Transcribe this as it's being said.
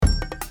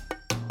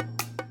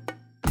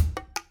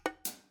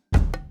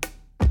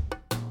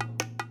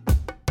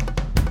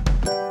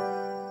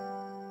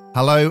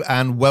Hello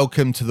and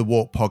welcome to the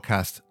Walk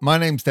Podcast. My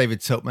name's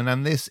David Tiltman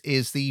and this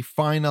is the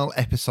final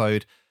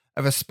episode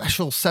of a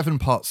special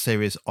 7-part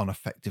series on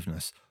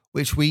effectiveness,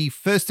 which we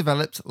first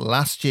developed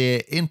last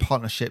year in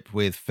partnership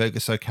with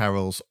Fergus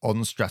O'Carroll's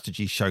On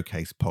Strategy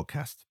Showcase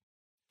podcast.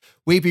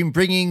 We've been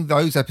bringing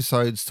those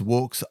episodes to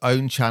Walk's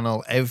own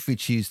channel every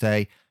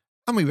Tuesday,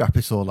 and we wrap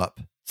it all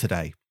up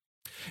today.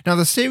 Now,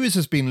 the series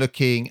has been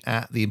looking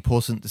at the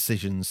important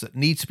decisions that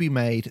need to be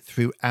made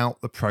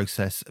throughout the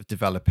process of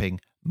developing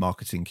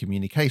marketing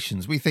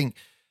communications. We think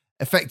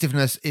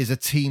effectiveness is a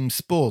team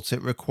sport.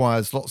 It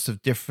requires lots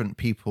of different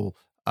people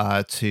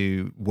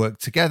to work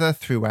together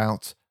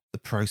throughout the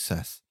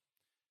process.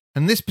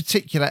 And this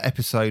particular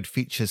episode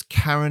features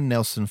Karen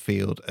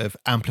Nelson-Field of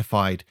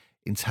Amplified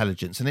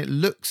Intelligence, and it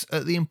looks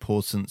at the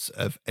importance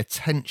of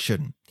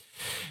attention.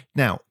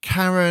 Now,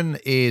 Karen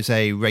is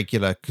a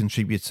regular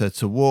contributor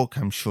to Walk.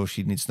 I'm sure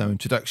she needs no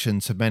introduction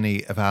to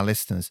many of our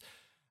listeners.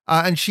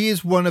 And she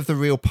is one of the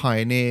real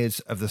pioneers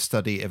of the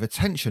study of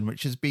attention,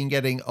 which has been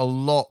getting a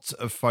lot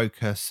of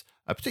focus,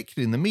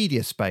 particularly in the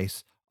media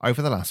space,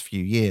 over the last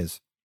few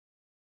years.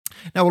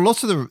 Now, a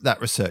lot of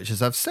that research,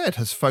 as I've said,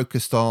 has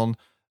focused on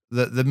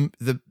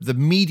the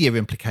media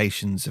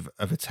implications of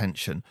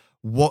attention.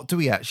 What do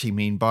we actually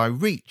mean by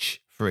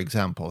reach, for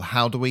example?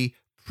 How do we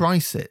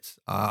price it?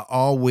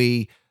 Are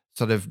we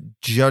sort of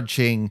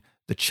judging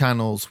the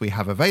channels we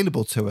have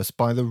available to us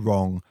by the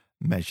wrong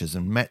measures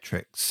and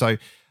metrics? So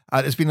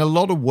there's been a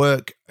lot of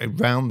work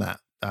around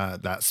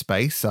that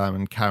space,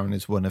 and Karen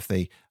is one of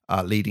the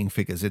leading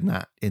figures in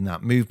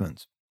that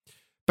movement.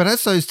 But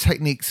as those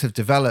techniques have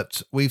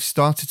developed, we've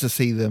started to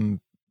see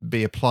them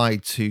be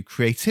applied to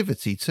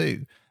creativity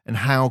too, and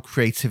how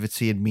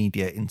creativity and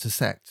media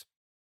intersect.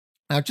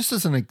 Now, just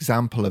as an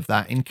example of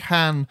that, in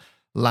Cannes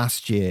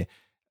last year,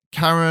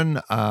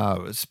 Karen,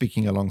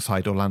 speaking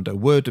alongside Orlando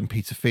Wood and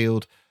Peter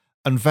Field,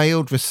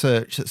 unveiled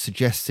research that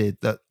suggested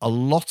that a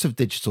lot of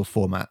digital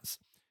formats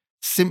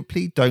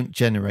simply don't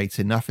generate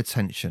enough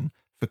attention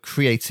for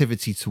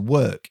creativity to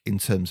work in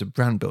terms of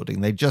brand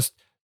building. They just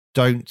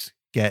don't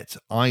get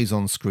eyes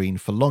on screen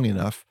for long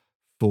enough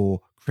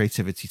for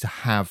creativity to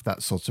have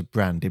that sort of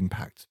brand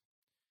impact.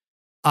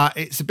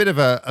 It's a bit of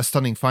a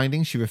stunning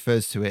finding. She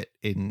refers to it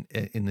in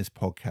this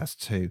podcast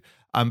too.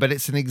 But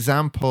it's an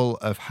example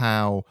of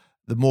how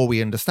the more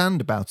we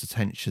understand about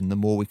attention, the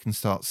more we can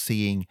start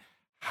seeing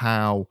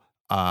how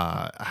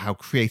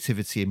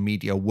creativity and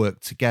media work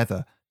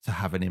together to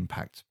have an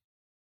impact.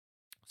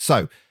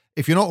 So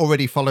if you're not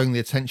already following the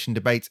attention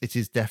debate, it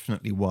is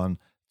definitely one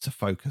to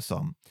focus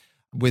on.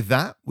 With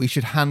that, we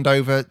should hand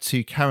over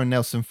to Karen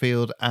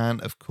Nelson-Field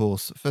and, of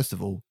course, first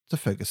of all, to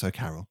Fergus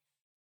O'Carroll.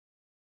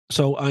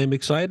 So I'm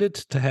excited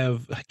to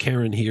have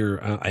Karen here.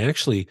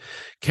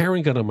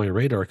 Karen got on my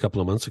radar a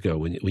couple of months ago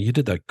when you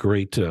did that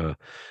great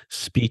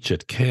speech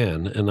at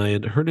Cannes, and I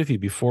had heard of you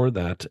before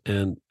that,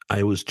 and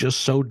I was just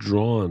so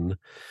drawn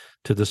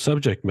to the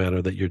subject matter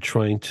that you're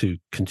trying to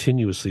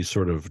continuously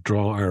sort of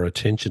draw our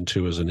attention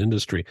to as an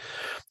industry.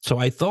 So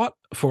I thought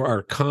for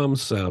our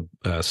comms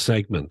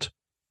segment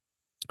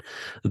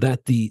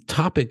that the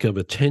topic of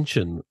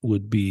attention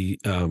would be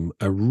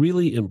a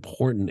really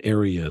important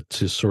area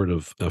to sort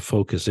of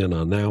focus in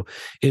on. Now,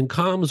 in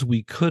comms,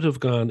 we could have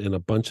gone in a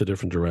bunch of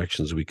different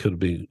directions. We could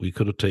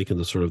have taken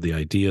the sort of the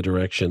idea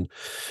direction.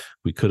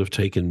 We could have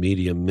taken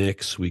media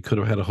mix. We could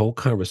have had a whole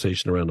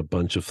conversation around a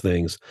bunch of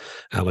things,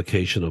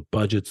 allocation of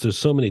budgets. There's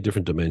so many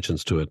different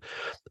dimensions to it.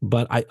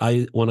 But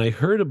I when I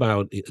heard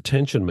about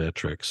attention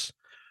metrics,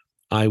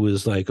 I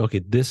was like, okay,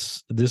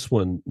 this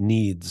one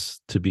needs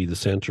to be the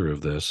center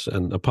of this.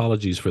 And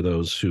apologies for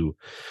those who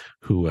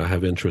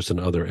have interest in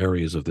other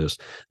areas of this.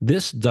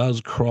 This does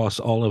cross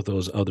all of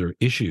those other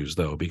issues,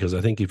 though, because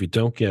I think if you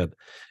don't get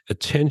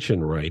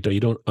attention right, or you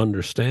don't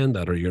understand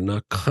that, or you're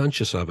not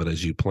conscious of it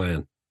as you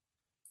plan,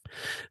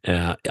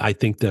 I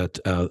think that,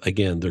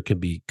 again, there can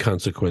be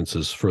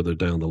consequences further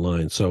down the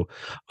line. So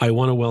I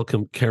want to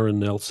welcome Karen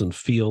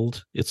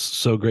Nelson-Field. It's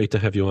so great to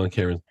have you on,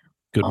 Karen.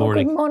 Good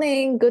morning. Good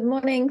morning. Good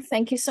morning.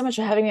 Thank you so much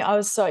for having me. I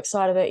was so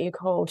excited that you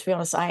called. To be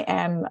honest, I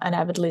am an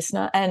avid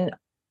listener. And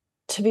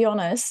to be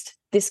honest,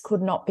 this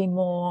could not be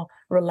more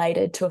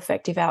related to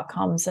effective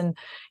outcomes. And,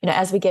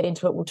 as we get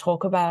into it, we'll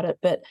talk about it.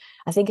 But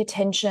I think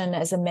attention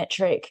as a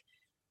metric,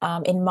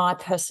 in my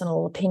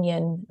personal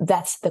opinion,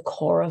 that's the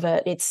core of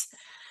it.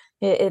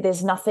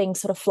 There's nothing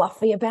sort of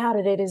fluffy about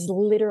it. It is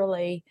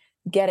literally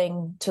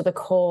getting to the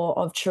core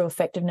of true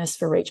effectiveness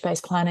for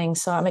reach-based planning.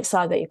 So I'm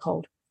excited that you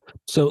called.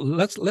 So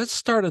let's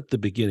start at the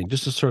beginning,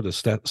 just to sort of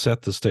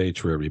set the stage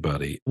for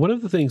everybody. One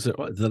of the things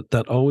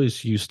that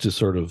always used to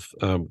sort of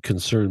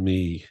concern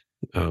me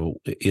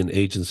in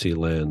agency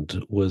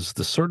land was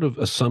the sort of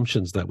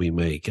assumptions that we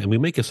make. And we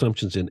make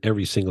assumptions in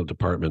every single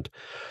department.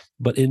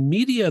 But in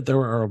media,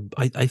 there are,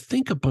 I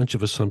think, a bunch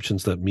of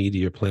assumptions that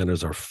media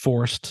planners are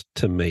forced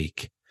to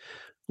make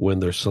when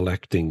they're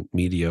selecting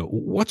media.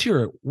 What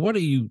do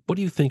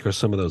you think are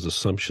some of those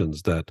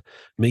assumptions that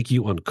make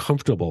you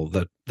uncomfortable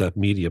that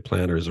media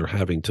planners are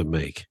having to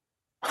make?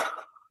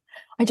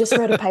 I just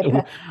wrote a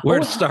paper. Where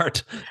to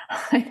start?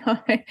 I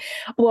know.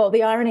 Well,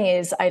 the irony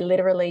is I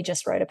literally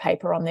just wrote a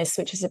paper on this,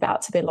 which is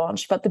about to be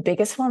launched. But the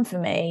biggest one for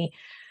me,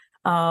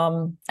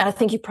 and I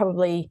think you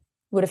probably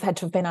would have had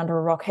to have been under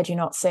a rock had you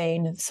not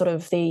seen sort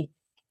of the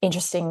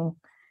interesting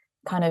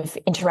kind of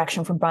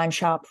interaction from Brian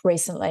Sharp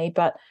recently,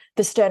 but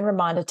the stern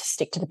reminder to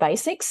stick to the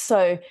basics.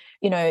 So,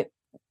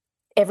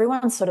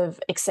 everyone sort of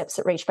accepts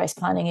that reach-based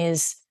planning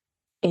is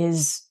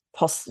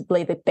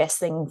possibly the best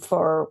thing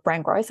for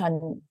brand growth,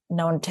 and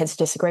no one tends to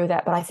disagree with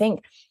that. But I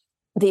think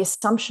the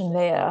assumption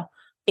there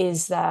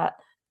is that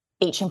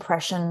each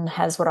impression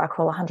has what I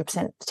call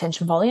 100%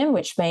 attention volume,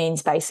 which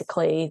means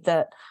basically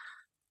that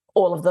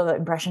all of the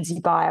impressions you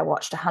buy are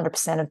watched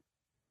 100%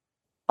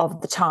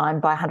 of the time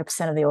by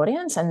 100% of the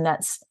audience, and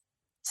that's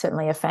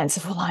certainly a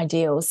fanciful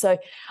ideal. So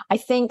I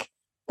think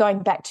going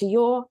back to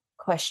your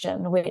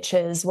question, which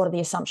is what are the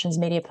assumptions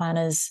media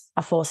planners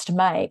are forced to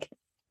make,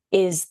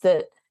 is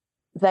that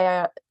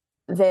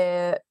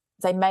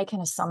they make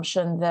an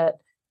assumption that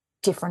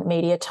different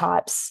media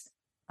types,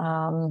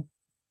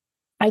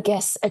 I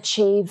guess,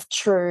 achieve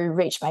true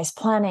reach-based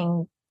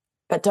planning,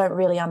 but don't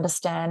really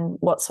understand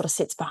what sort of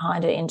sits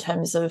behind it in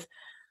terms of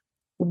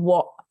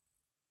what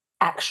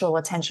actual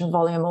attention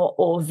volume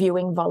or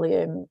viewing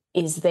volume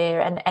is there.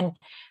 And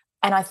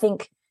I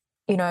think,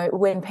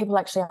 when people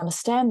actually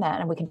understand that,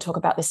 and we can talk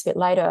about this a bit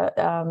later,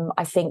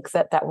 I think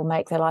that will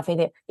make their life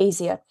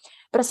easier.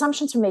 But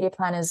assumptions from media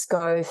planners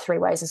go three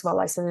ways as well.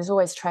 Like, so there's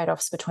always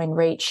trade-offs between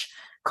reach,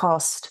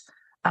 cost,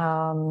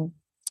 and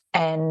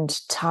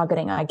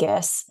targeting, I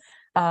guess.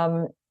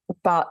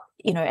 But,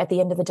 at the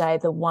end of the day,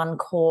 the one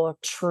core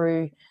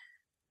true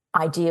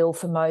ideal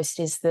for most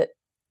is that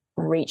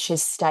reach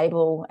is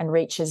stable and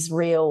reach is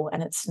real,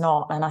 and it's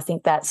not. And I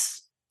think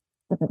that's,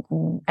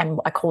 and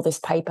I call this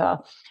paper,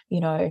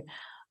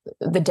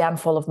 the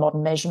downfall of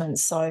modern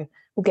measurements. So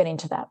we'll get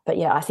into that. But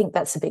yeah, I think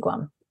that's a big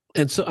one.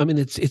 And so, I mean,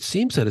 it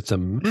seems that it's a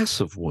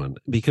massive one,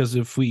 because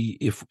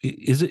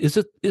is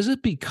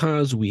it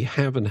because we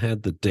haven't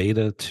had the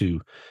data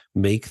to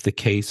make the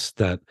case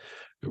that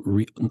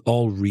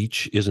all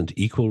reach isn't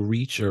equal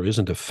reach or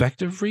isn't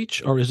effective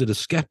reach, or is it a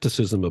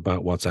skepticism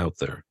about what's out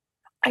there?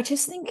 I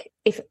just think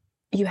if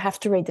you have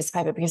to read this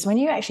paper, because when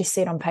you actually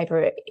see it on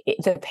paper,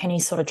 the penny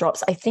sort of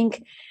drops. I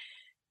think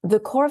the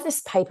core of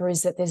this paper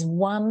is that there's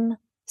one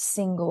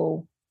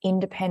single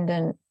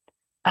independent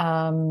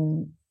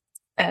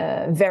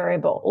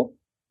variable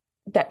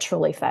that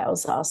truly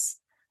fails us,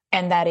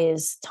 and that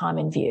is time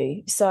in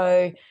view.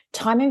 So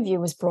time in view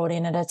was brought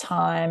in at a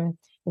time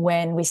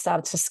when we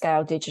started to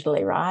scale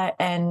digitally, right?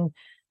 And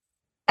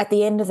at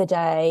the end of the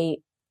day,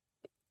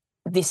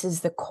 this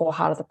is the core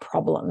heart of the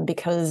problem,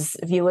 because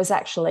viewers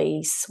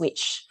actually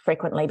switch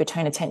frequently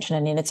between attention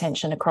and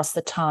inattention across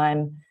the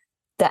time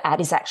the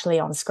ad is actually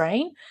on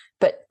screen,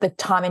 but the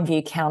time in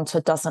view counter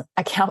doesn't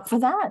account for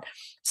that.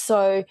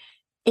 So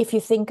if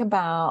you think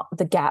about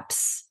the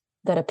gaps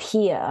that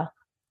appear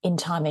in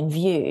time in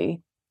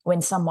view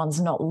when someone's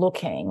not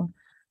looking,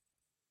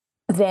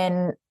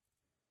 then,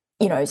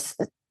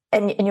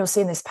 and you'll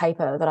see in this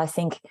paper that I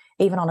think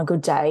even on a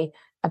good day,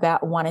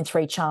 about 1 in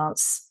 3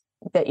 chance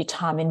that your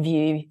time in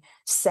view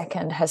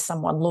second has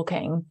someone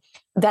looking.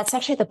 That's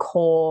actually the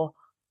core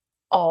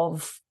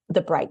of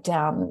the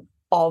breakdown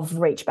of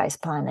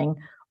reach-based planning,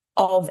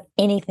 of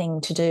anything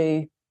to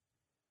do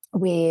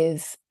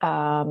with,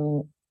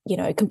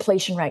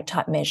 completion rate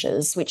type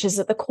measures, which is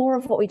at the core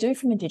of what we do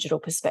from a digital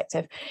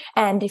perspective.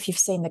 And if you've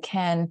seen the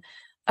Cannes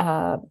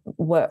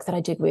work that I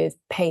did with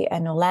Pete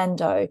and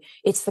Orlando,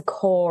 it's the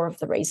core of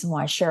the reason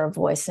why share of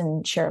voice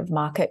and share of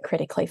market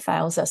critically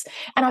fails us.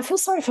 And I feel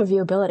sorry for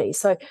viewability.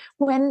 So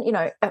when,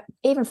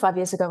 even 5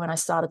 years ago when I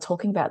started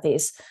talking about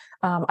this,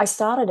 I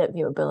started at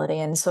viewability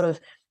and sort of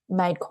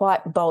made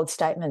quite bold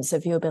statements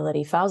of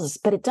viewability fails us,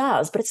 but it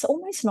does, but it's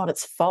almost not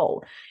its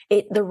fault.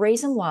 The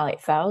reason why it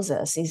fails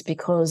us is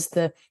because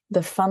the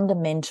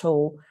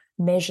fundamental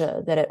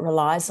measure that it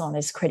relies on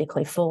is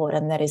critically flawed,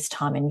 and that is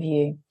time in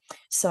view.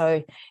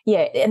 So,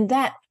 yeah, and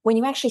that when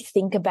you actually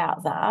think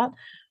about that,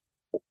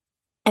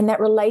 and that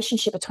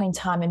relationship between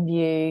time in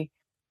view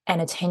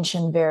and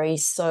attention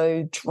varies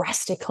so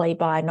drastically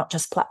by not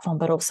just platform,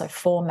 but also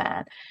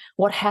format.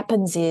 What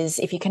happens is,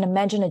 if you can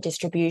imagine a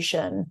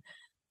distribution,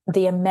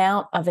 the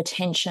amount of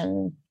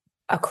attention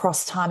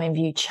across time in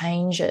view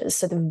changes.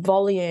 So the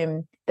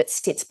volume that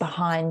sits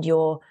behind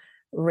your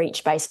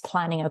reach-based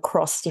planning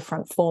across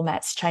different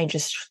formats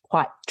changes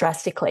quite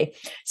drastically.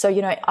 So,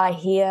 I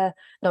hear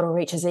not all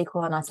reach is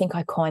equal, and I think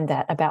I coined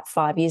that about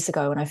 5 years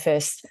ago when I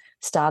first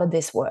started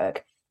this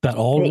work. That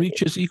all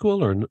reach is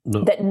equal, or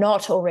no? That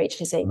not all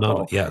reach is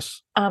equal.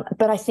 Yes.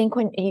 But I think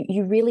when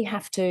you really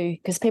have to,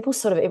 because people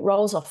sort of, it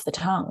rolls off the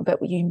tongue, but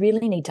you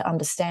really need to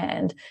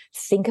understand,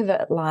 think of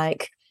it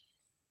like,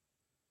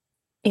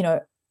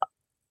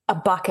 a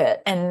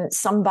bucket, and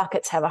some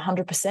buckets have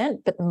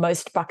 100%, but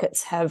most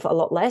buckets have a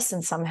lot less,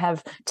 and some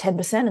have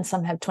 10%, and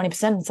some have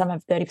 20%, and some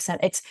have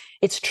 30%.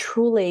 It's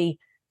truly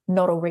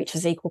not all reach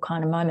is equal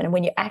kind of moment. And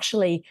when you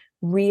actually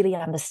really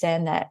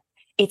understand that,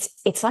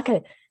 it's like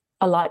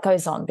a light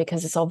goes on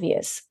because it's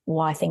obvious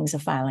why things are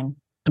failing.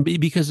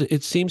 Because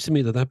it seems to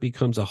me that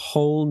becomes a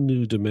whole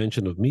new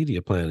dimension of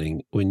media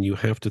planning when you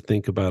have to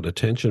think about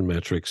attention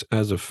metrics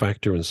as a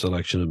factor in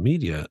selection of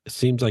media. It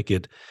seems like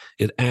it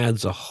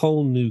adds a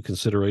whole new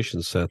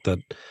consideration set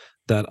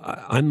that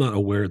I'm not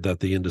aware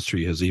that the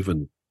industry has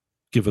even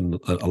given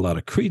a lot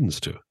of credence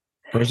to,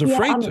 or is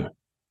afraid to.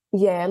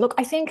 Yeah, look,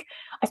 I think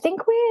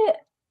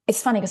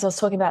it's funny because I was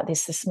talking about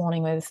this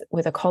morning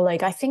with a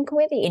colleague. I think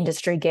where the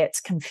industry gets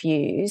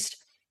confused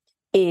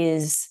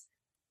is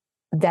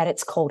that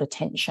it's called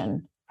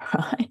attention,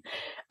 right?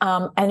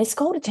 And it's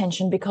called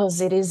attention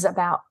because it is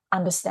about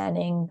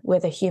understanding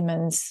whether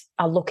humans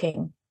are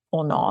looking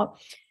or not.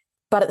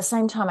 But at the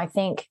same time, I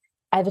think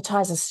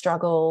advertisers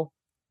struggle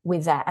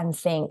with that and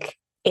think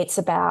it's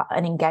about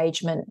an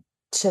engagement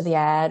to the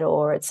ad,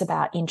 or it's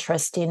about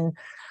interest in,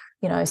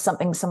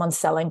 something someone's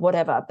selling,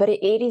 whatever. But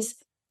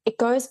it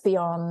goes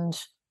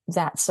beyond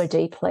that so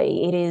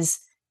deeply. It is,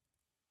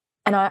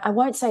 and I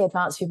won't say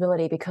advanced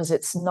viewability because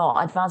it's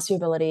not. Advanced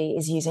viewability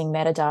is using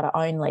metadata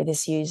only.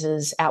 This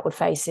uses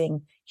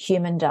outward-facing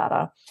human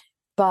data.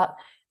 But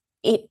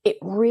it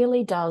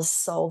really does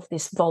solve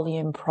this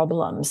volume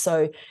problem.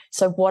 So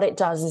what it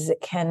does is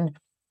it can,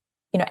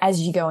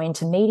 as you go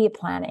into media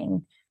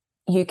planning,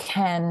 you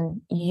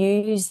can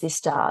use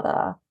this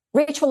data.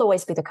 Reach will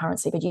always be the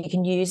currency, but you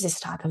can use this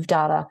type of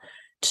data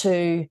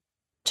to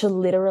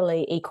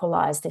literally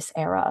equalize this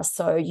error.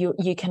 So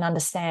you can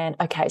understand,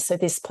 okay, so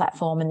this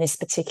platform and this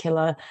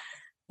particular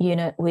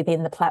unit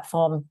within the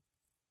platform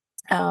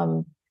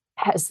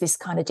has this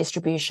kind of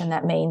distribution.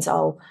 That means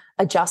I'll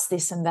adjust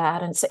this and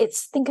that. And so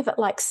think of it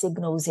like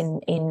signals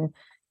in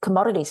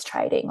commodities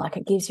trading. Like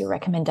it gives you a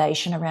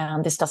recommendation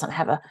around this doesn't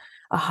have a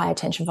high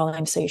attention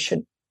volume, so you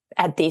should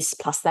add this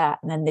plus that,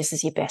 and then this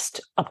is your best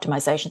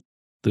optimization.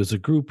 There's a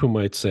group who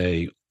might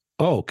say,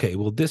 oh, okay,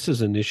 well, this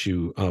is an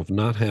issue of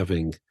not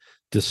having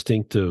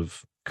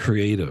distinctive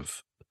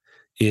creative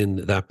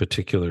in that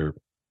particular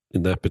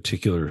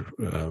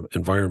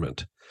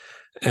environment.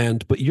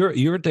 But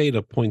your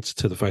data points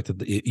to the fact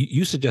that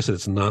you suggested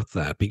it's not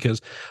that,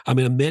 because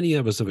many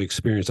of us have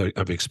experienced,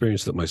 I've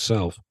experienced it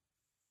myself,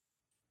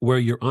 where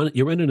you're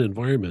in an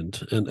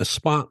environment and a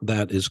spot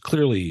that is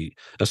clearly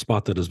a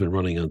spot that has been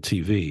running on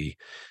TV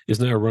is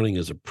now running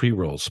as a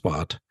pre-roll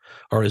spot,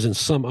 or is in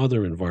some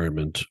other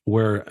environment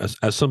where,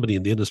 as somebody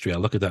in the industry, I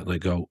look at that and I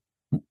go,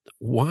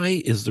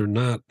 why is there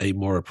not a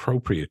more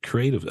appropriate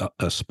creative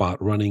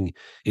spot running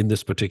in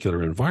this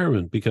particular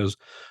environment? Because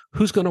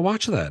who's going to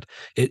watch that?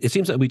 It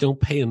seems that we don't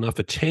pay enough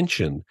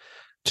attention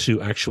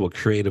to actual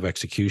creative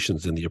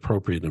executions in the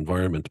appropriate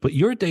environment. But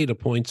your data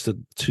points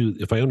to,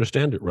 if I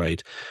understand it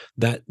right,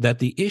 that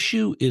the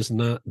issue is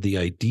not the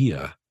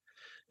idea.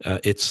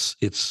 It's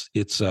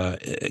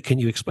can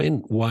you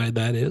explain why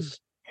that is?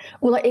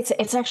 Well,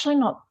 it's actually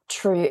not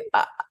true.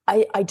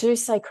 I do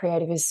say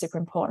creative is super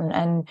important,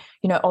 and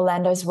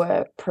Orlando's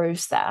work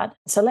proves that.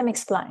 So let me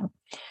explain.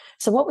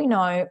 So what we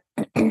know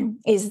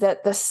is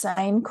that the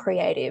same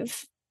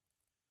creative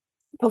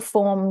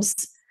performs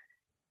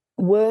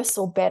worse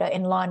or better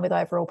in line with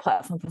overall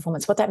platform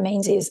performance. What that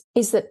means is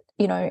that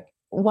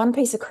one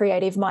piece of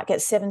creative might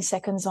get 7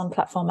 seconds on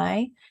platform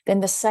A, then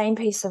the same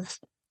piece of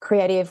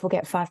creative will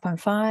get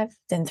 5.5,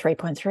 then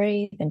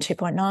 3.3, then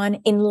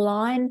 2.9, in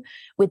line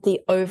with the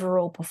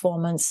overall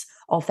performance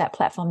of that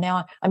platform.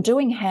 Now, I'm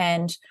doing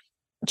hand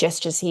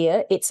gestures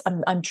here.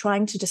 I'm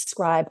trying to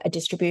describe a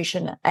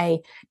distribution,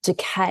 a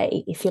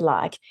decay, if you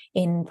like,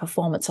 in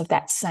performance of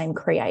that same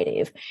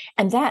creative.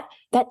 And that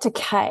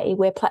decay,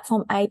 where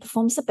platform A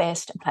performs the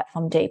best and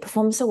platform D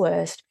performs the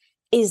worst,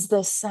 is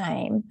the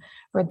same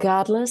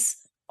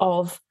regardless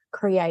of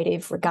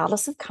creative,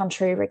 regardless of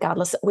country,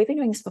 regardless. We've been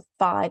doing this for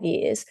 5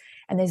 years,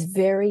 and there's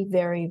very,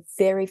 very,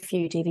 very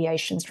few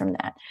deviations from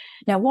that.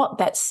 Now, what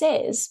that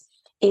says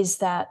is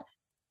that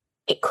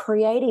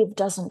creative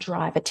doesn't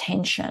drive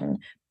attention.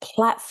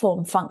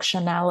 Platform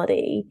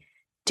functionality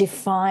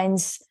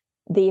defines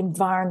the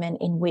environment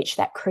in which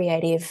that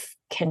creative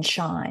can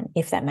shine,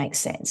 if that makes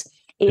sense.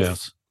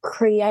 If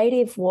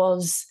creative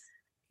was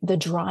the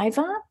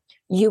driver,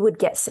 you would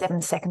get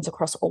 7 seconds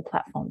across all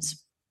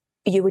platforms.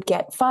 You would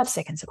get 5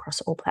 seconds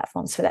across all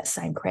platforms for that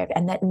same creative,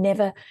 and that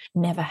never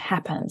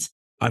happens.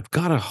 I've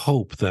got to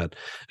hope that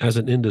as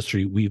an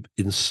industry, we've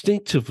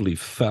instinctively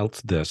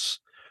felt this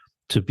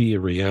to be a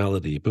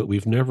reality, but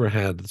we've never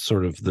had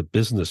sort of the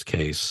business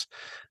case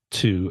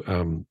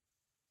to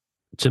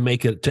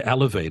make it, to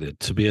elevate it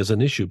to be as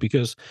an issue,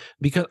 because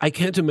I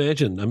can't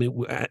imagine.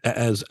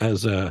 As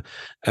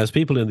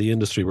people in the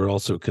industry, we're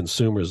also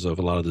consumers of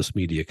a lot of this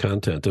media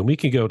content, and we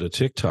can go to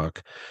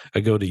TikTok,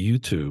 or go to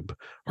YouTube,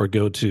 or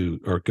go to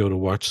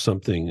watch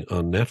something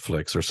on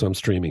Netflix or some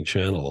streaming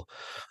channel,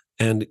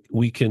 and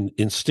we can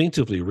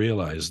instinctively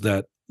realize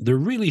that there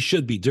really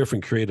should be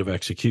different creative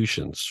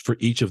executions for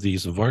each of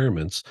these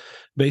environments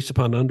based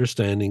upon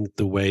understanding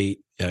the way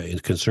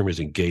consumers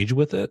engage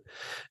with it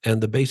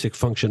and the basic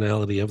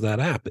functionality of that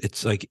app.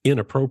 It's like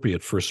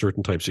inappropriate for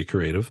certain types of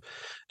creative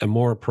and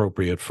more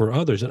appropriate for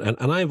others. And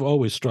I've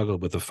always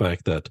struggled with the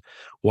fact that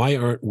why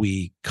aren't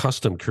we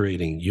custom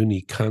creating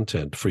unique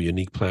content for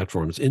unique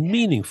platforms in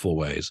meaningful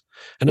ways?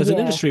 And as an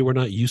industry, we're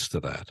not used to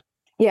that.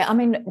 Yeah, I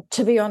mean,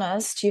 to be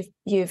honest,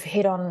 you've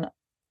hit on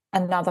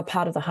another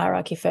part of the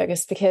hierarchy,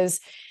 Fergus, because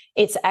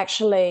it's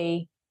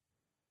actually,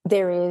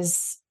 there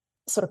is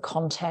sort of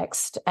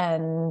context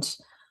and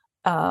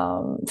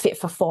fit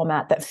for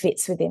format that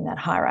fits within that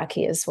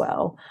hierarchy as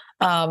well.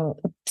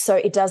 So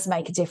it does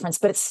make a difference,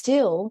 but it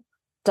still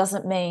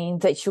doesn't mean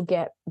that you'll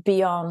get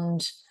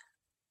beyond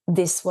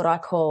this, what I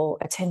call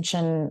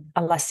attention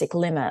elastic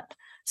limit.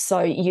 So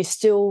you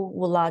still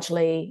will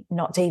largely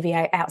not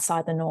deviate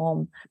outside the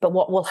norm. But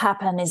what will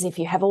happen is if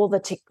you have all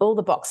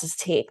the boxes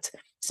ticked,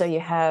 so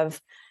you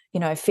have,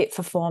 fit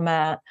for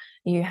format,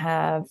 you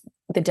have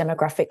the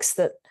demographics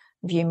that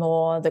view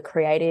more, the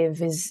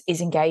creative is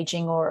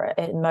engaging or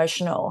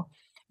emotional,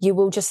 you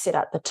will just sit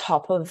at the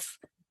top of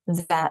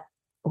that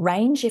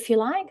range, if you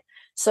like.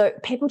 So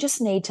people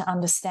just need to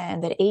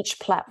understand that each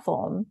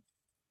platform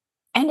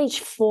and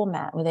each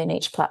format within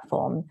each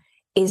platform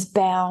is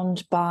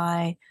bound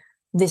by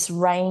this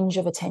range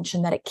of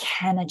attention that it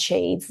can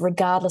achieve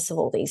regardless of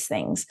all these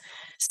things.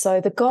 So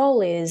the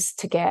goal is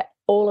to get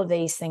all of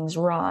these things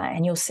right,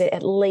 and you'll sit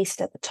at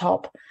least at the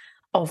top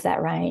of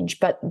that range.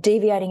 But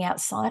deviating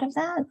outside of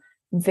that,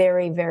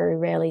 very, very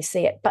rarely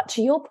see it. But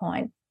to your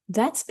point,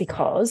 that's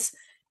because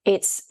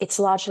it's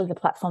largely the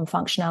platform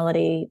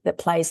functionality that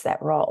plays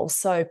that role.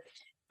 So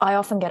I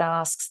often get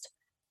asked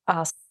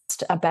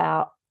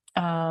about,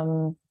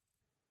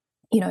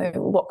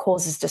 what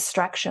causes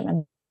distraction.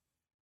 And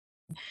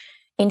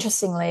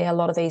interestingly, a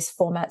lot of these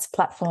formats,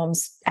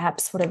 platforms,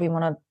 apps, whatever you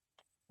want to,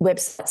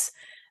 websites,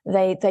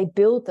 they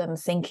build them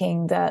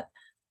thinking that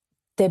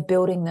they're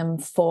building them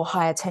for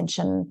high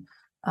attention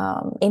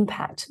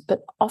impact,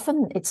 but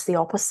often it's the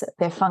opposite.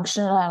 Their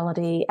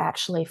functionality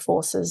actually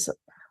forces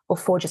or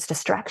forges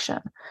distraction.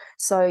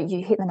 So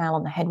you hit the nail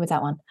on the head with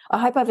that one. I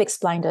hope I've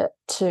explained it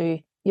to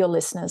your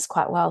listeners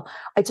quite well.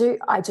 I do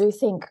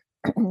think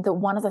that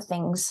one of the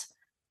things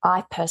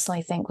I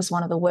personally think was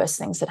one of the worst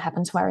things that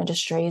happened to our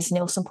industry is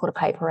Nielsen put a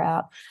paper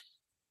out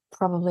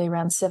probably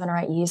around 7 or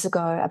 8 years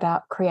ago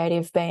about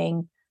creative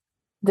being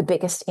the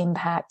biggest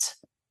impact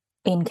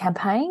in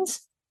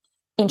campaigns.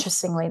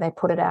 Interestingly, they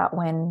put it out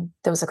when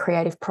there was a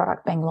creative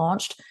product being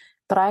launched.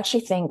 But I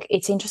actually think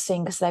it's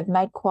interesting because they've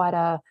made quite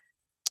it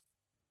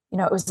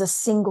was a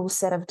single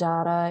set of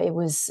data. It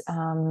was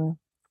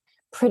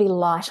pretty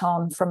light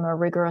on from a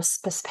rigor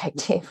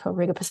perspective,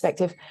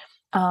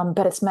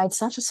 but it's made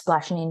such a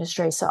splash in the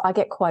industry. So I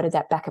get quoted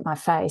that back at my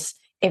face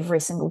every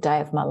single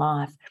day of my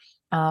life.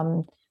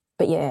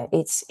 But yeah,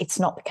 it's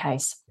not the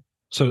case.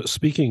 So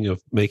speaking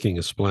of making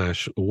a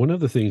splash, one of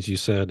the things you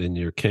said in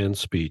your Cannes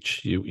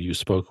speech, you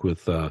spoke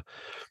with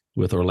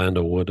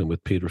Orlando Wood and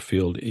with Peter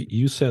Field.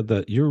 You said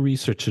that your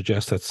research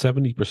suggests that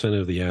 70%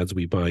 of the ads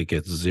we buy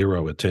get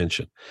zero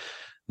attention.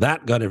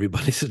 That got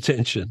everybody's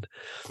attention.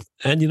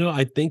 And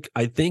I think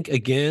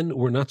again,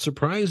 we're not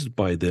surprised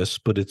by this,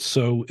 but it's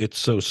so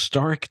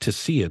stark to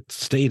see it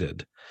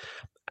stated.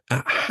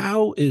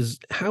 How is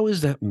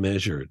that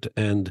measured,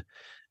 and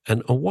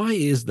why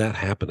is that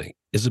happening?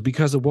 Is it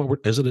because of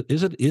is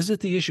it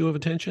the issue of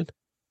attention?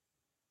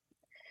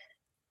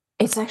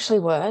 It's actually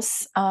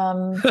worse.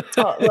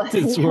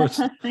 It's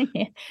worse.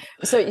 Yeah.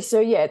 So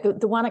yeah,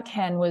 the one at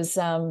Cannes was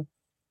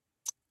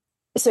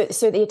so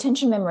the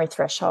attention memory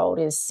threshold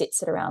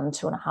sits at around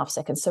 2.5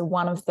 seconds. So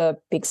one of the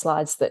big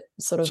slides that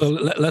sort of. So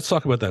let's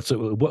talk about that.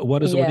 So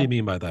what do you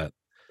mean by that?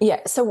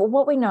 Yeah. So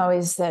what we know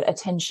is that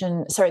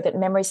that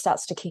memory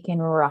starts to kick in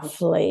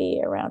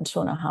roughly around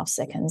 2.5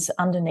 seconds.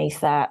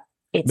 Underneath that,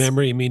 it's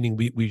memory, meaning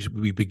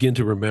we begin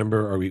to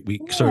remember, or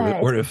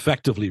we're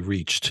effectively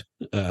reached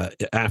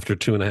after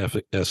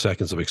 2.5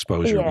 seconds of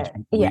exposure.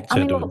 We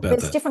tend to embed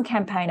there's that. different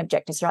campaign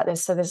objectives, right?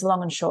 There's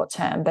long and short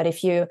term. But I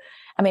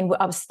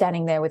was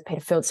standing there with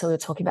Peter Field, so we were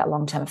talking about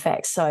long term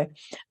effects. So,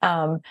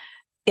 memory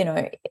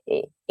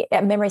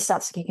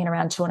starts to kick in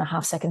around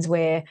 2.5 seconds,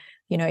 where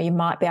you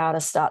might be able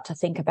to start to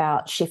think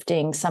about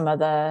shifting some of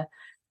the,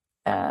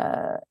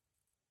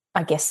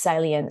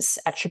 salience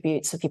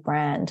attributes of your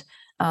brand.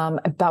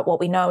 But what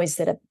we know is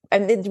that,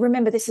 and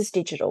remember, this is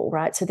digital,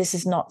 right? So this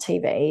is not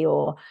TV,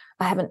 or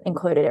I haven't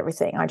included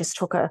everything. I just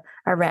took a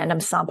random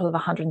sample of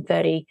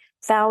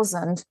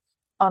 130,000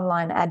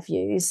 online ad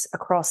views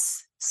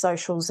across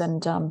socials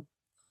and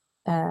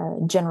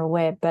general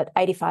web, but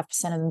 85%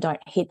 of them don't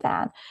hit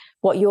that.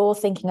 What you're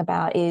thinking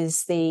about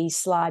is the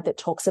slide that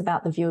talks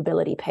about the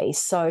viewability piece.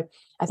 So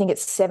I think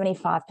it's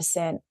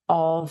 75%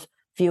 of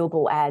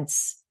viewable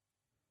ads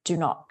do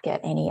not get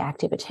any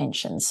active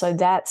attention. So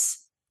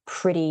that's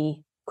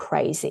pretty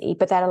crazy,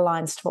 but that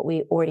aligns to what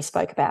we already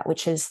spoke about,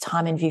 which is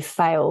time in view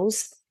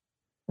fails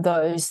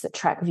those that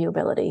track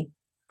viewability.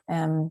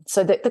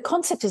 So the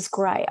concept is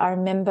great. I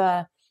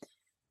remember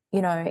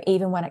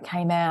even when it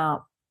came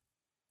out,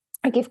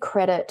 I give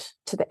credit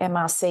to the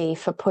MRC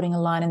for putting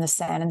a line in the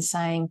sand and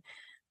saying,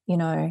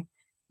 there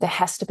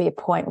has to be a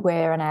point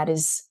where an ad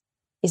is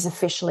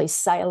officially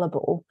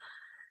saleable.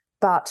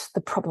 But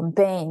the problem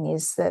being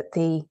is that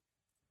the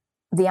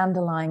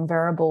underlying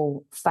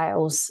variable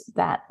fails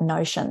that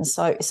notion.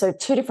 So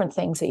two different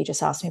things that you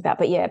just asked me about.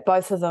 But yeah,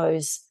 both of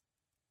those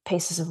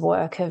pieces of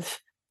work have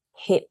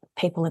hit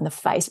people in the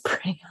face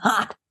pretty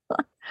hard.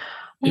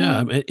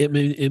 Yeah, it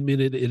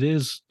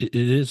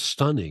is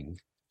stunning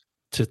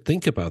to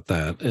think about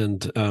that,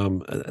 and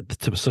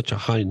to such a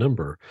high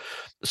number.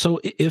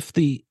 So if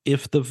the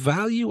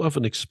value of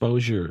an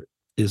exposure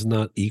is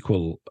not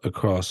equal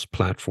across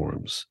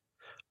platforms,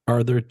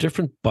 are there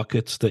different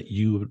buckets that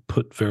you would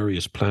put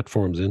various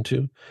platforms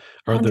into?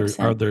 Are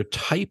 100%. there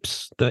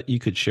types that you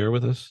could share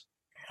with us?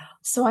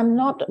 So I'm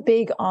not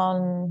big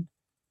on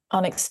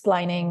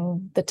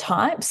explaining the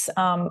types.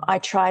 I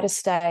try to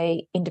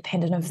stay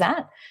independent of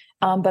that.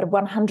 But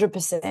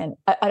 100%,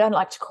 I don't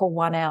like to call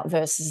one out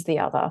versus the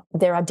other.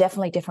 There are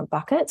definitely different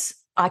buckets.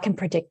 I can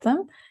predict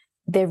them.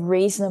 They're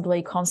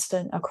reasonably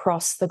constant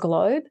across the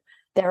globe.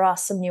 There are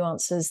some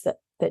nuances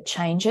that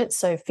change it.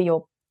 So for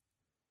your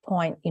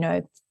point,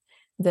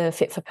 the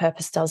fit for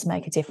purpose does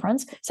make a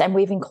difference. So, and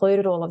we've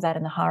included all of that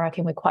in the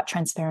hierarchy, and we're quite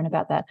transparent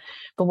about that.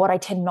 But what I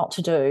tend not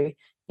to do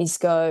is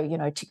go,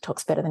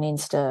 TikTok's better than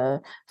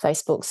Insta,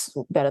 Facebook's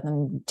better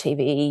than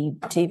TV,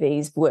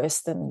 TV's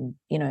worse than,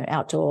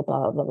 outdoor,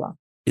 blah, blah, blah.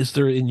 Is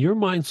there, in your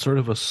mind, sort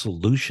of a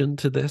solution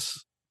to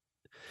this?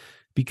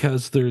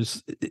 Because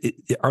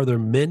are there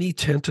many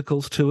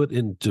tentacles to it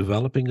in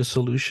developing a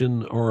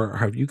solution, or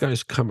have you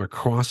guys come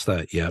across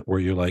that yet where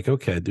you're like,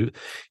 okay,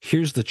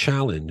 here's the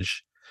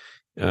challenge,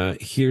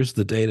 here's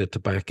the data to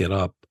back it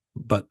up,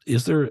 but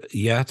is there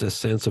yet a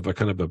sense of a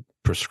kind of a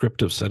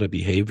prescriptive set of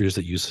behaviors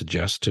that you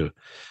suggest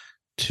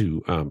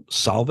to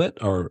solve it,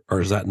 or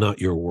is that not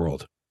your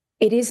world?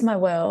 It is my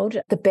world.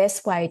 The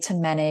best way to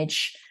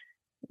manage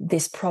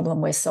this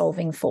problem we're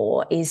solving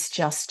for is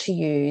just to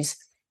use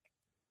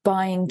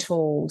buying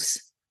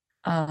tools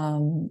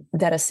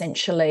that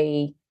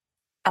essentially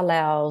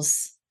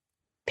allows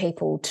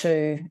people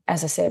to,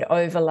 as I said,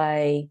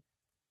 overlay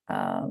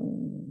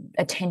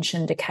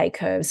attention decay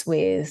curves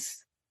with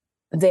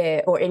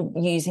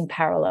use in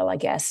parallel, I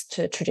guess,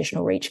 to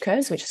traditional reach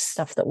curves, which is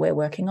stuff that we're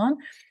working on.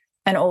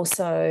 And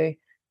also,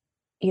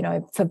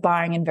 for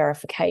buying and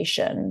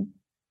verification,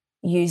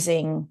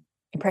 using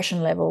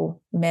impression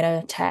level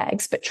meta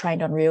tags, but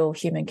trained on real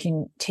human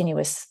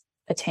continuous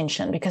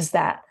attention, because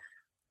that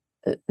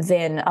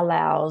then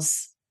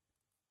allows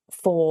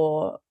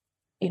for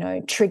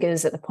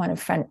triggers at the point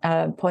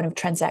of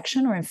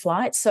transaction or in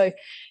flight. So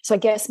I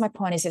guess my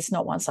point is it's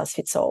not one size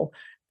fits all,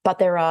 but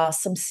there are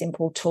some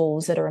simple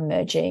tools that are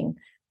emerging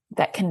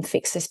that can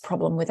fix this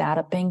problem without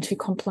it being too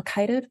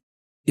complicated.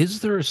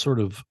 Is there a sort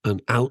of an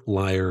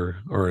outlier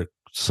or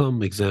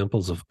some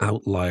examples of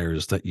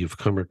outliers that you've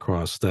come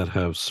across that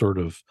have sort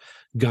of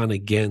gone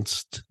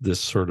against this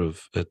sort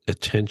of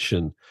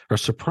attention, or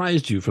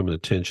surprised you from an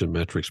attention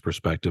metrics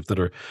perspective, that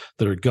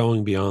are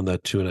going beyond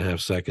that 2.5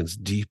 seconds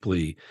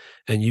deeply,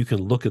 and you can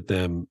look at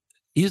them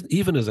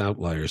even as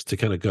outliers to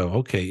kind of go,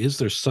 okay, is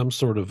there some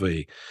sort of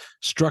a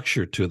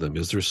structure to them?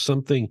 Is there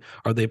something?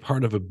 Are they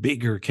part of a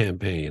bigger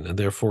campaign and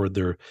therefore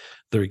they're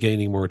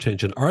gaining more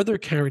attention? Are there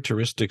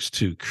characteristics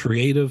to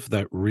creative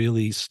that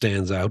really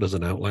stands out as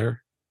an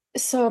outlier?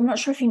 So I'm not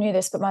sure if you knew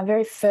this, but my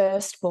very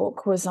first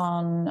book was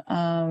on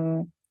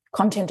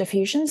content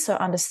diffusion. So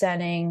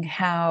understanding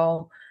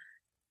how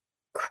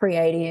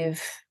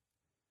creative,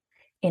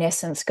 in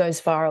essence,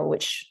 goes viral,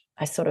 which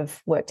I sort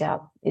of worked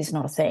out is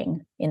not a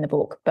thing in the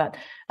book. But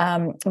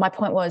my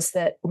point was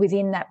that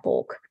within that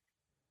book,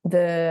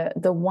 the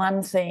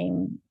one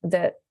thing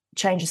that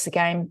changes the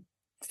game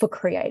for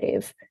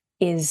creative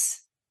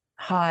is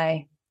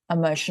high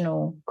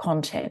emotional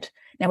content.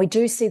 Now, we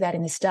do see that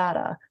in this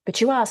data, but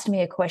you asked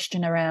me a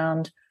question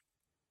around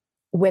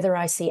whether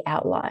I see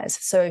outliers.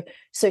 So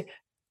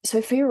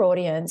for your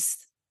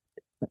audience,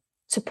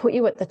 to put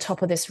you at the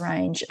top of this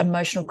range,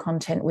 emotional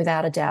content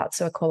without a doubt.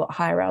 So I call it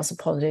high arousal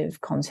positive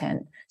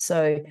content.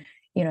 So,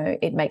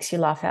 it makes you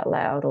laugh out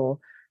loud or,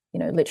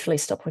 literally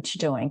stop what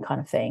you're doing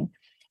kind of thing.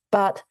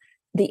 But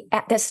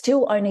that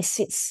still only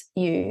sits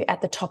you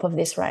at the top of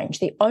this range.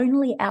 The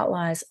only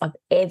outliers I've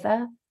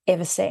ever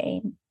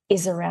seen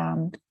is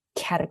around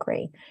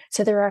category.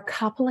 So there are a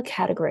couple of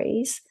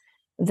categories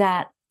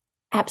that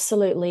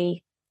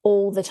absolutely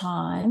all the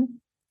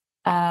time,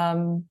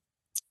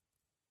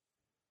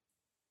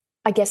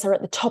 I guess, are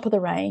at the top of the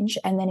range.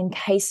 And then in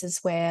cases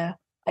where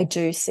I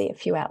do see a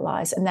few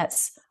outliers, and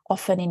that's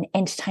often in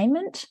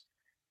entertainment.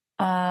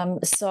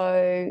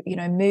 So,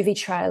 movie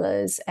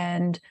trailers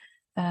and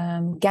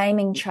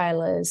gaming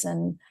trailers.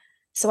 And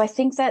so I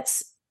think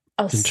that's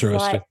a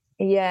slight,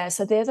 yeah.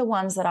 So they're the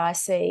ones that I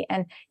see.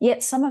 And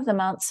yet some of them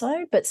aren't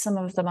so, but some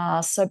of them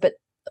are. So, but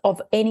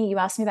of any, you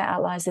asked me about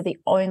outliers, they're the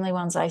only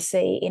ones I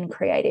see in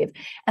creative.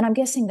 And I'm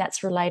guessing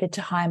that's related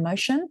to high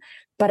emotion,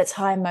 but it's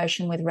high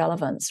emotion with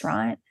relevance,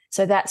 right?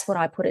 So that's what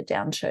I put it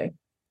down to.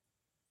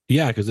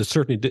 Yeah, because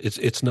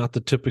it's not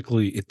the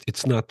typically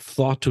it's not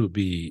thought to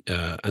be,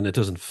 and it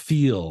doesn't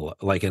feel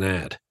like an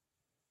ad.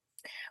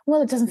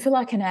 Well, it doesn't feel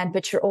like an ad,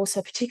 but you're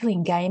also, particularly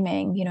in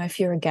gaming, if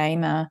you're a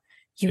gamer,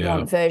 you Yeah.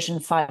 want version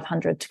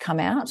 500 to come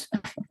out.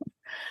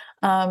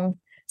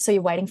 So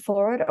you're waiting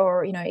for it,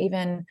 or,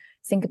 even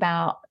think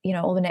about,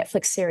 all the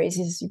Netflix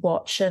series you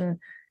watch and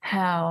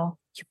how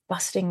you're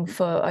busting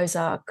for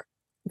Ozark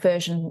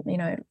version,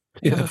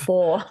 number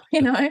 4,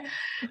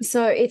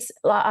 So it's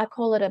like, I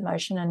call it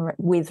emotion and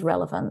with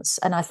relevance.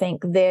 And I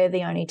think they're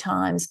the only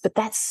times, but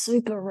that's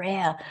super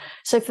rare.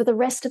 So for the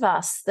rest of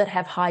us that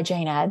have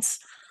hygiene ads,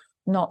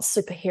 not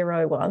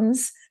superhero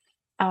ones,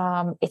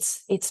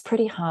 it's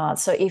pretty hard.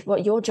 So if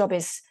what your job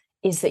is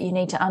that you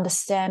need to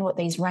understand what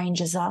these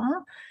ranges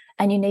are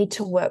and you need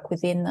to work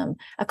within them.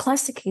 A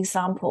classic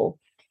example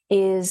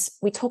is,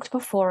 we talked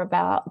before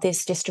about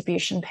this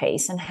distribution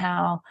piece and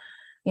how,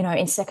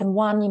 in second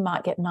 1, you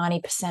might get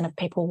 90% of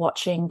people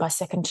watching. By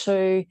second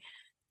 2,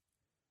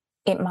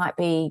 it might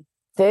be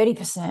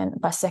 30%.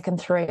 By second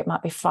 3, it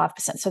might be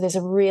 5%. So there's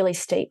a really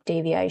steep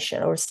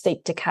deviation or a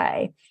steep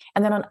decay.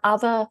 And then on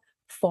other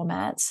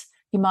formats,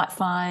 you might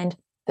find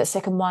that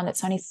second 1,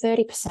 it's only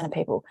 30% of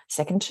people.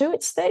 Second 2,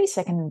 it's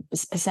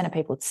 30% of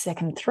people.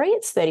 Second 3,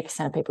 it's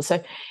 30% of people.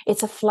 So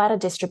it's a flatter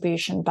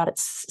distribution, but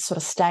it's sort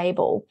of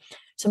stable.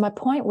 So my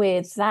point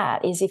with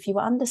that is, if you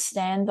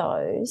understand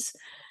those,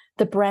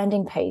 the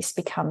branding piece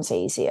becomes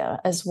easier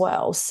as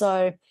well.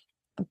 So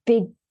a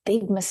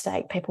big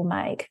mistake people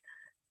make,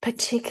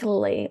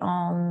 particularly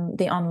on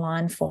the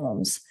online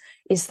forms,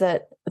 is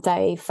that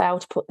they fail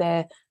to put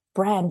their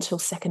brand till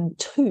second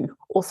 2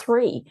 or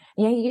 3.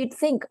 You'd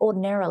think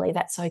ordinarily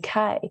that's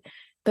okay,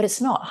 but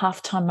it's not.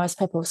 Half the time, most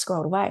people have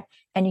scrolled away,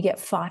 and you get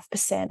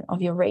 5%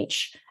 of your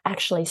reach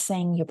actually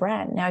seeing your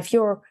brand. Now, if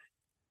you're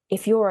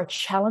a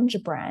challenger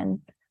brand,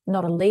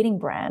 not a leading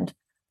brand,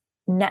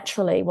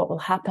 naturally what will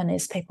happen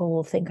is people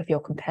will think of your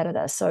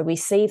competitor. So we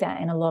see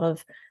that in a lot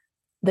of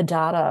the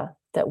data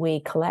that we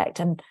collect.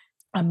 And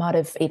I might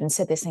have even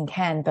said this in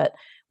Cannes, but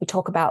we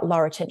talk about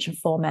lower attention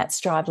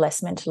formats drive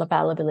less mental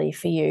availability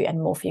for you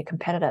and more for your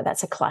competitor.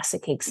 That's a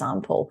classic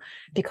example,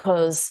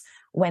 because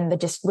when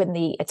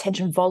the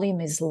attention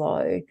volume is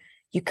low,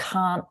 you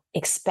can't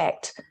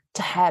expect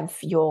to have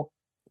your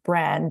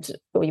brand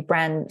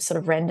sort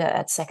of render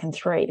at second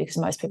 3, because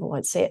most people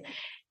won't see it.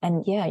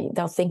 And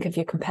they'll think of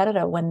your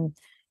competitor when,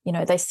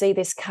 they see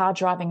this car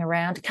driving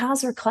around.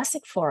 Cars are a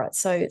classic for it.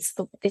 So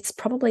it's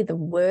probably the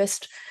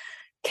worst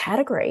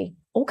category.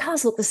 All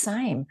cars look the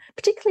same,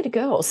 particularly to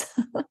girls.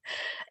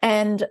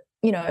 And,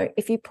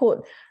 if you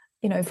put,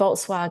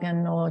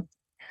 Volkswagen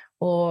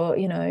or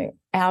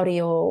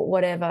Audi or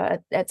whatever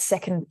at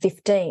second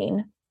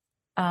 15,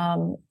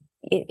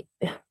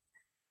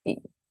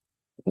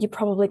 you're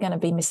probably going to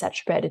be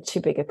misattributed to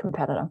bigger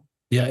competitor.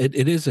 Yeah,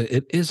 it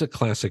is a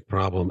classic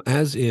problem,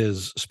 as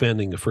is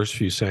spending the first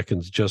few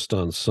seconds just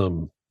on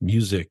some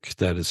music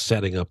that is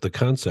setting up the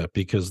concept,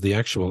 because the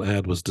actual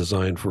ad was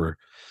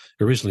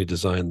originally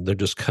designed. They're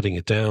just cutting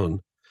it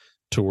down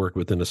to work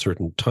within a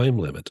certain time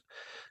limit.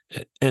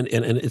 And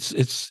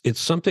it's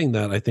something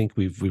that I think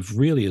we've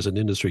really, as an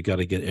industry, got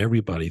to get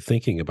everybody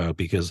thinking about,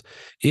 because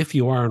if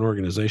you are an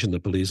organization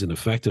that believes in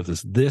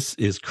effectiveness, this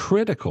is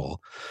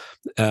critical,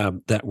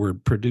 that we're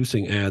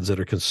producing ads that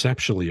are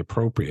conceptually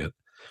appropriate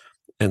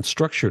and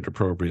structured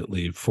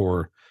appropriately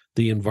for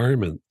the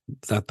environment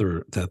that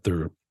they're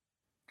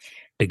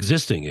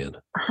existing in.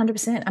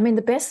 100%. I mean,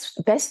 the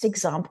best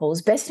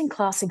examples, best in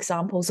class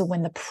examples, are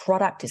when the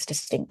product is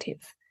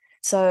distinctive.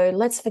 So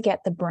let's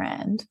forget the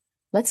brand.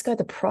 Let's go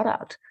the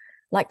product,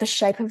 like the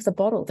shape of the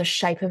bottle, the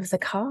shape of the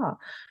car.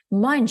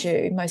 Mind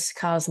you, most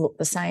cars look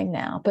the same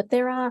now, but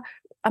there are,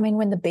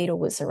 when the Beetle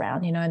was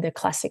around, the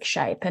classic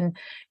shape, and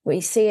we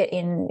see it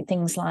in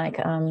things like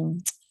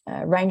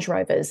Range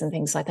Rovers and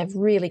things like that.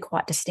 They're really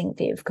quite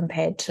distinctive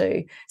compared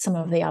to some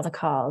of the other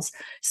cars.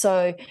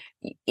 So,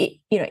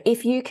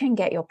 if you can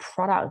get your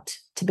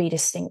product to be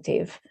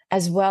distinctive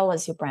as well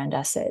as your brand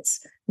assets,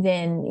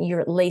 then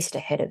you're at least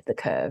ahead of the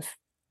curve.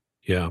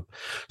 Yeah.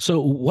 So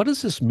what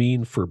does this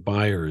mean for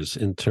buyers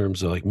in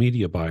terms of like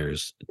media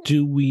buyers?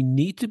 Do we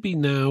need to be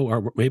now,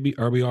 or maybe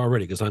are we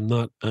already? Because I'm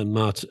not in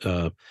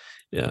the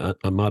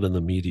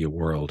media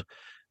world.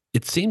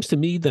 It seems to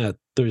me that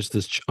there's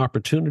this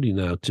opportunity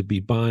now to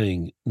be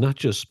buying not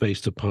just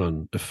based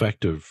upon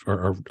effective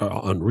or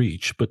on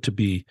reach, but to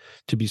be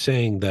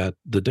saying that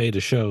the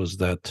data shows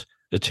that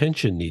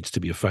attention needs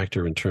to be a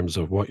factor in terms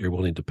of what you're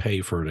willing to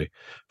pay for a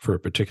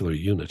particular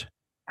unit.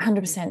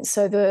 100%.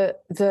 So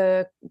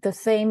the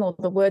theme or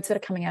the words that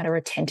are coming out are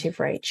attentive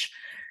reach.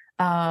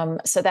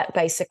 So that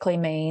basically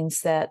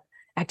means that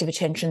active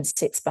attention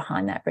sits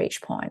behind that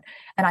reach point.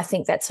 And I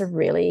think that's a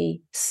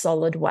really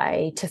solid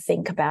way to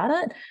think about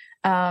it.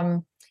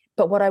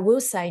 But what I will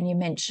say, and you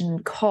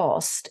mentioned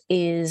cost,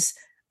 is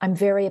I'm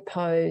very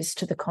opposed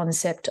to the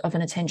concept of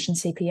an attention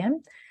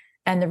CPM.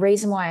 And the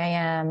reason why I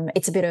am,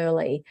 it's a bit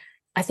early.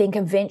 I think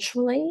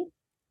eventually,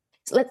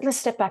 let's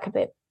step back a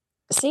bit.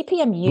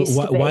 CPM used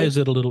to be... Why is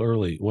it a little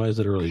early? Why is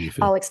it early, you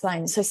feel? I'll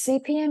explain. So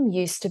CPM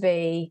used to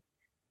be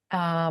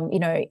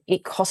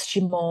it costs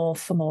you more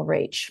for more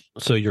reach.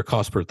 So your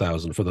cost per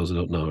thousand, for those who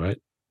don't know, right?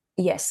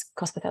 Yes,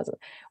 cost per thousand.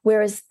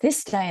 Whereas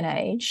this day and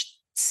age,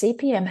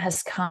 CPM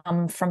has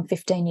come from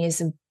 15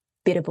 years of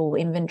biddable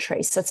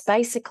inventory. So it's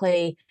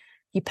basically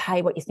you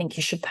pay what you think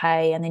you should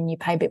pay, and then you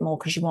pay a bit more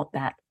because you want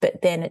that.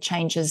 But then it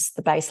changes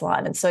the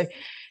baseline. And so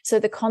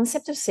the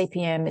concept of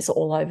CPM is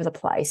all over the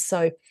place.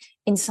 So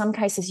in some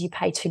cases, you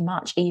pay too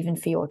much even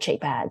for your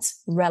cheap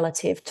ads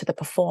relative to the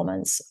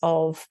performance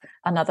of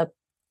another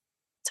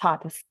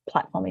type of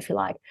platform, if you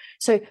like.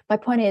 So my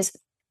point is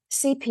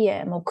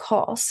CPM, or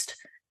cost,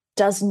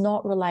 does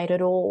not relate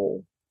at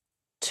all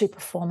to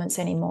performance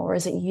anymore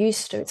as it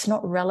used to. It's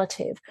not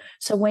relative.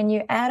 So when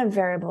you add a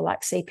variable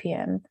like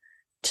CPM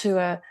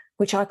to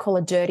which I call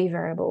a dirty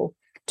variable,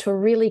 to a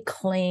really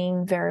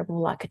clean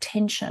variable like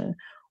attention,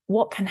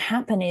 what can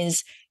happen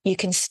is you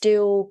can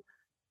still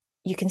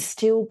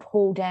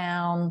pull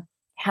down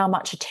how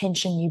much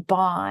attention you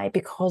buy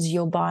because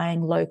you're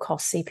buying low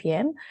cost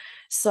CPM.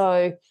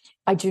 So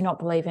I do not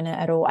believe in it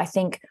at all. I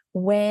think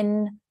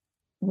when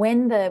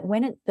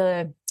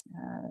the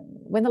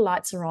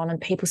lights are on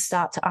and people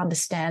start to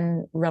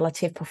understand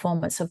relative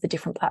performance of the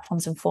different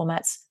platforms and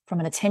formats from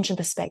an attention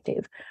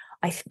perspective,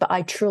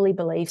 I truly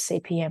believe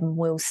CPM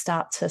will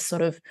start to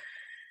sort of,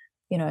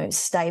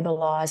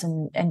 stabilize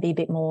and be a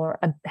bit more,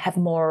 have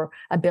more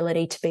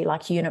ability to be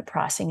like unit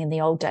pricing in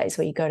the old days,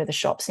 where you go to the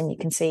shops and you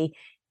can see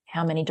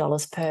how many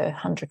dollars per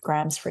 100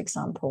 grams, for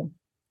example.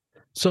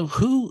 So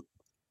who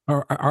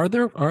are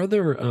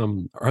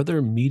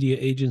there media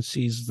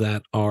agencies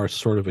that are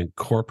sort of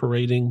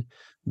incorporating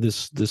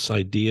this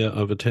idea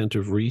of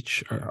attentive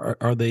reach?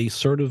 Are they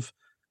sort of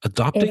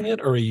adopting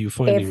it, or are you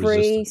finding every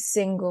resistance?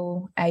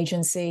 single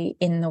agency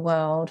in the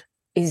world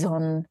is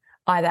on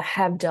either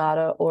have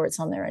data or it's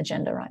on their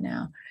agenda right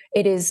now?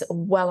 It is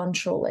well and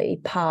truly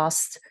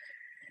past,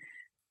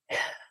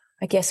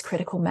 I guess,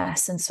 critical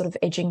mass and sort of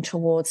edging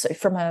towards. So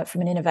from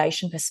an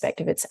innovation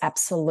perspective, it's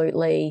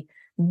absolutely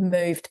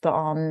moved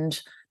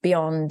beyond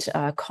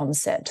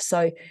concept.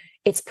 So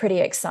it's pretty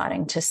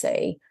exciting to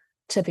see,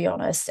 to be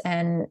honest.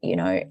 And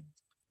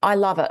I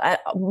love it.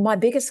 My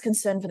biggest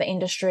concern for the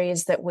industry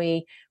is that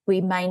we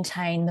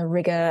maintain the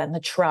rigor and the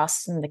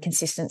trust and the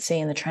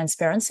consistency and the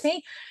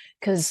transparency,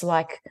 because,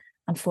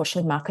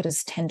 unfortunately,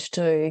 marketers tend to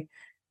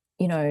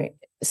do,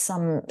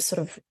 some sort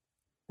of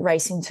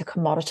racing to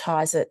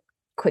commoditize it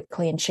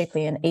quickly and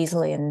cheaply and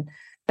easily and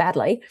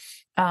badly.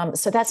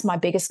 So that's my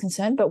biggest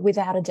concern. But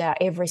without a doubt,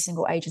 every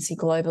single agency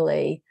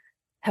globally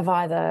have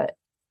either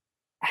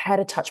had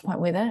a touch point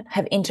with it,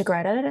 have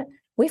integrated it.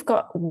 We've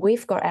got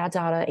our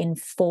data in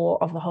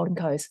 4 of the holding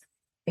co's,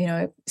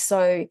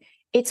 so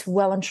it's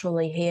well and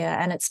truly here,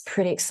 and it's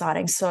pretty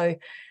exciting. So,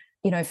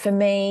 for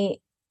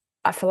me,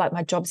 I feel like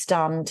my job's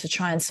done to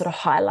try and sort of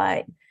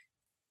highlight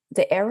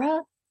the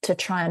error, to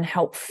try and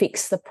help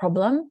fix the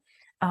problem,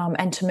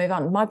 and to move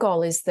on. My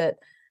goal is that,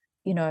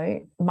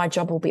 my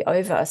job will be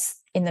over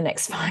in the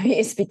next 5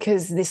 years,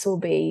 because this will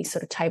be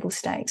sort of table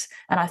stakes,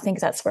 and I think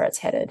that's where it's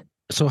headed.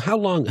 So how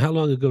long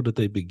ago did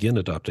they begin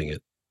adopting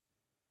it?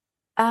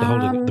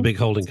 The big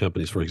holding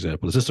companies, for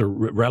example. Is this a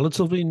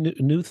relatively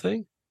new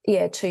thing?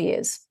 Yeah, 2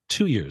 years.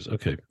 2 years,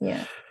 okay.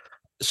 Yeah.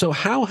 So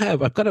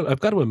I've got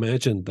to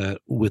imagine that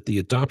with the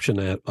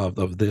adoption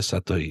of this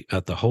at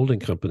the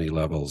holding company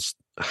levels,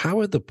 how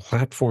are the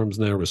platforms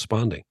now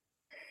responding?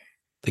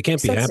 They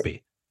can't be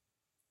happy.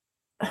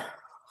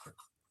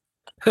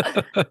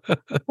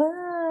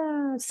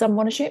 Some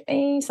want to shoot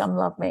me, some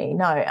love me.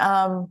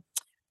 No.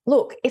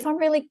 Look, if I'm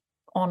really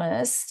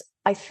honest,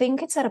 I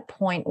think it's at a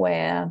point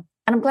where,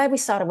 and I'm glad we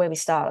started where we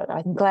started.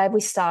 I'm glad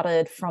we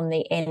started from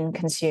the end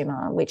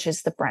consumer, which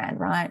is the brand,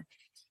 right?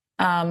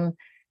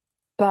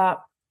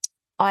 But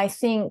I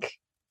think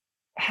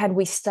had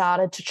we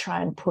started to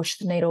try and push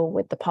the needle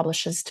with the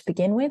publishers to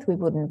begin with, we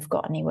wouldn't have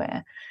got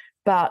anywhere.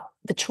 But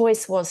the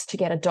choice was to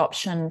get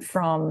adoption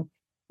from,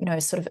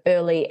 sort of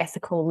early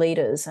ethical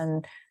leaders,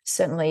 and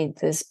certainly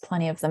there's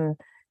plenty of them.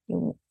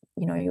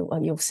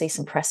 You'll see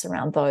some press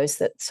around those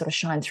that sort of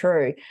shine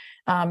through.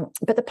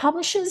 But the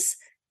publishers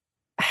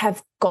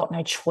have got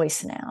no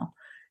choice now.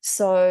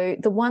 So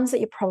the ones that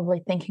you're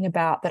probably thinking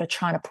about that are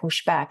trying to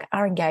push back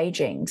are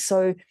engaging.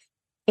 So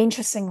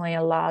interestingly,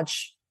 a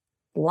large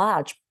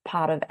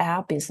part of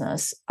our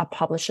business are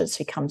publishers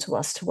who come to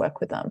us to work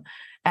with them.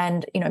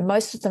 And,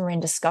 most of them are in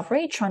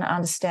discovery, trying to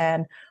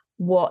understand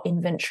what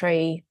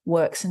inventory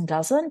works and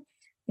doesn't.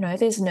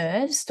 There's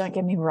nerds, don't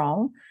get me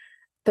wrong,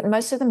 but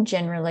most of them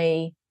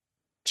genuinely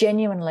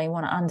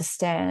want to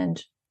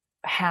understand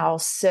how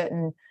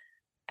certain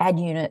ad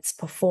units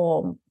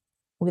perform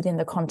within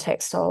the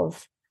context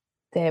of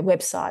their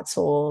websites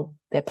or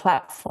their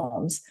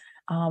platforms.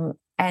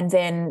 And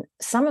then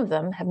some of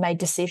them have made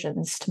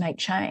decisions to make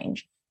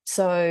change.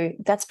 So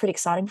that's pretty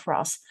exciting for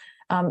us.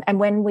 And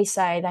when we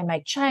say they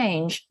make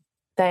change,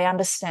 they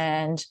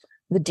understand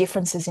the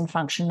differences in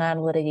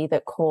functionality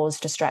that cause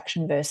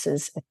distraction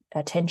versus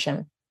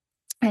attention,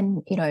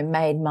 and,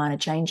 made minor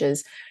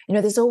changes.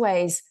 There's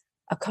always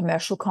a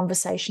commercial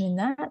conversation in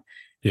that.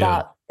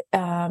 Yeah.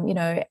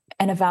 But,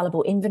 and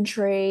available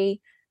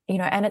inventory,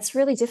 and it's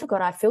really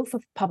difficult, I feel, for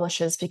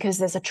publishers, because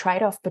there's a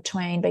trade-off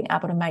between being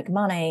able to make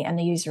money and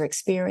the user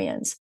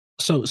experience.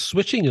 So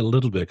switching a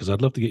little bit, because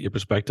I'd love to get your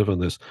perspective on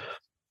this,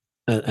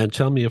 and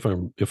tell me if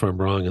I'm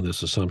wrong in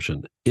this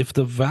assumption. If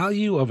the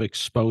value of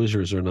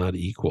exposures are not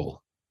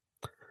equal,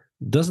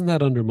 doesn't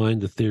that undermine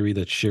the theory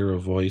that share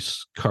of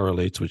voice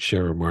correlates with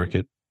share of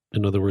market?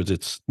 In other words,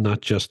 it's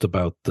not just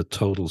about the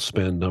total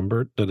spend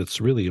number, that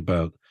it's really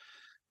about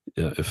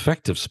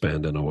effective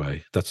spend in a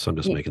way. I'm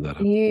just making that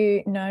up.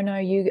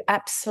 You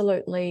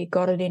absolutely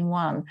got it in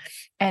one.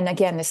 And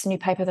again, this new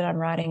paper that I'm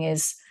writing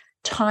is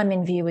Time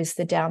in View is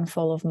the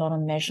Downfall of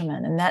Modern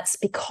Measurement. And that's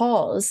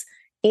because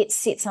it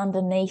sits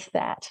underneath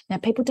that. Now,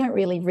 people don't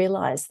really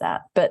realize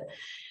that, but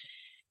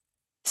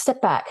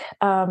step back.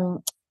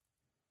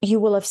 You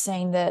will have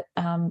seen that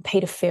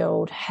Peter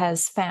Field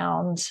has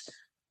found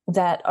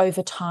that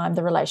over time,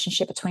 the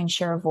relationship between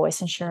share of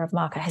voice and share of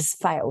market has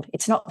failed.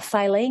 It's not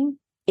failing,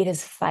 it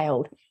has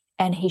failed.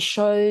 And he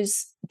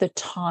shows the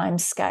time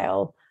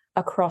scale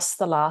across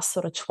the last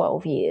sort of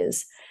 12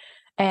 years.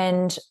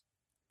 And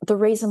the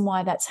reason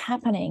why that's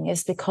happening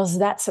is because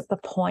that's at the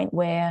point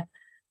where,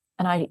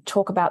 and I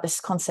talk about this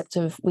concept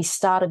of we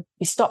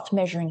stopped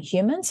measuring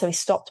human, so we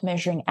stopped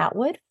measuring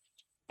outward,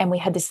 and we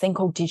had this thing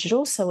called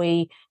digital, so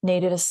we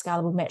needed a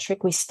scalable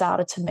metric. We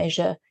started to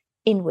measure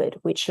inward,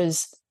 which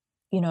is,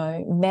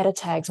 meta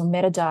tags or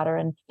metadata,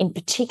 and in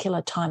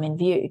particular, time in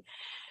view.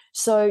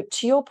 So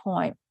to your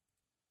point,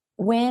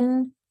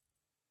 when,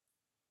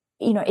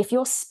 if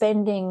you've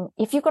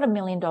got $1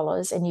 million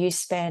and you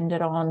spend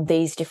it on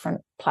these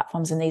different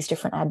platforms and these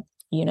different ad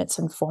units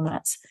and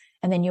formats,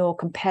 and then your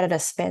competitor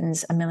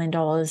spends $1 million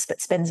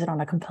but spends it on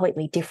a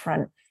completely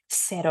different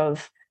set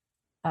of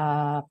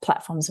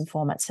platforms and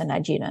formats and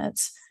ad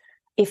units,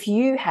 if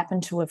you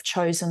happen to have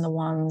chosen the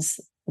ones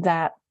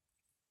that,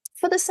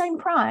 for the same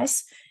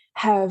price,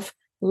 have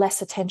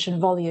less attention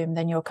volume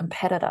than your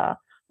competitor,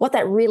 what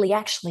that really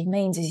actually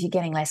means is you're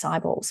getting less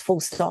eyeballs, full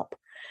stop.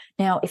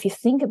 Now, if you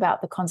think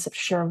about the concept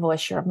of share of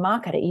voice, share of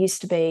market, it used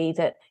to be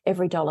that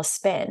every dollar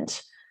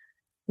spent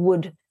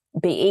would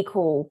be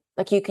equal.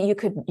 Like you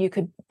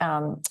could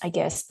I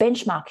guess,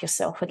 benchmark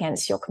yourself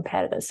against your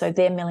competitors. So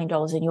their $1 million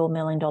and your $1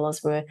 million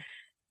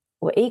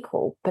were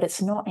equal, but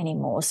it's not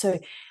anymore. So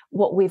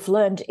what we've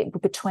learned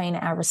between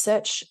our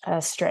research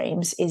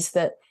streams is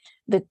that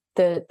the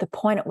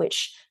point at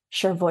which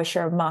share of voice,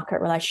 share of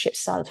market relationships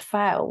started to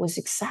fail was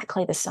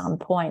exactly the same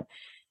point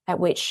at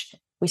which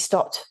we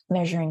stopped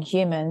measuring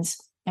humans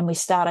and we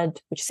started,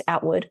 which is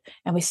outward,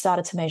 and we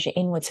started to measure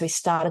inward. So we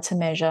started to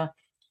measure,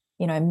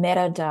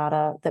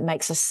 metadata that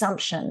makes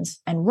assumptions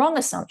and wrong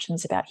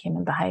assumptions about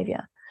human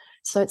behavior.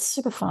 So it's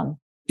super fun.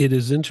 It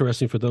is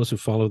interesting for those who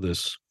follow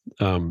this.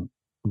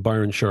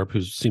 Byron Sharp,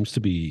 who seems to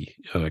be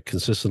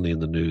consistently in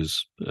the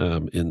news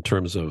in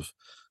terms of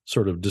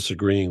sort of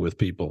disagreeing with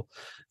people.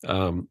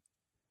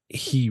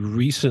 He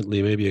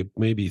recently,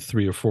 maybe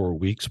 3 or 4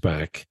 weeks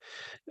back,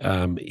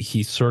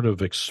 he sort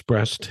of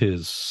expressed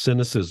his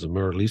cynicism,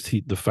 or at least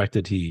the fact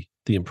that the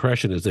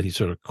impression is that he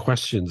sort of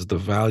questions the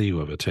value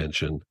of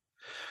attention.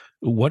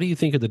 What do you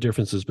think of the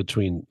differences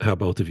between how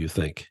both of you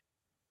think?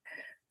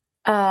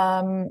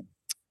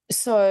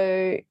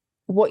 So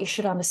what you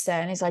should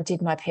understand is I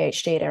did my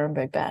PhD at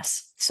Ehrenberg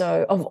Bass.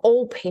 So of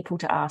all people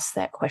to ask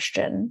that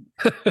question,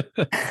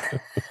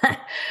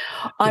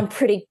 I'm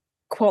pretty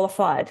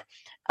qualified.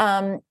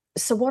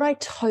 So what I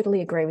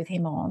totally agree with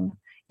him on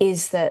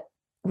is that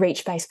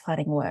reach-based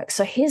planning works.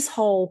 So his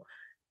whole,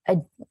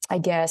 I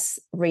guess,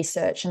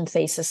 research and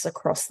thesis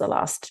across the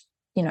last,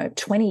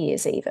 20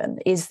 years even,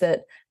 is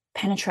that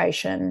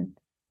penetration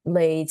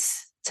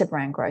leads to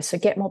brand growth. So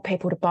get more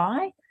people to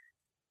buy,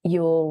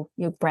 your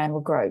brand will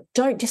grow.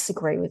 Don't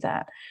disagree with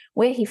that.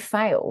 Where he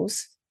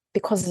fails,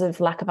 because of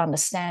lack of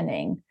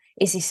understanding,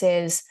 is he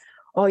says,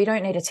 oh, you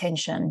don't need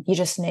attention, you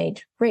just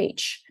need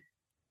reach.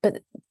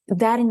 But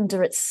that in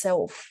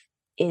itself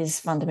is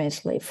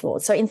fundamentally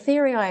flawed. So in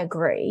theory, I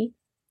agree.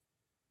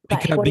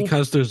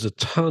 Because there's a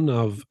ton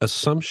of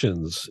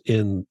assumptions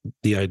in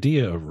the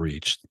idea of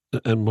reach.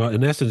 And what,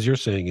 in essence, you're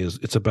saying is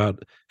it's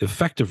about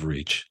effective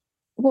reach.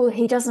 Well,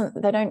 they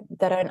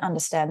don't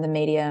understand the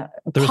media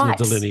There's pipes.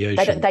 No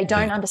delineation. They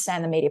don't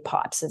understand the media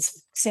pipes.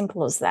 It's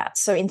simple as that.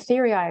 So in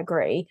theory, I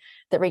agree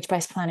that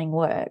reach-based planning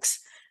works.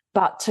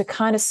 But to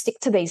kind of stick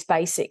to these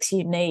basics,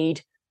 you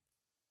need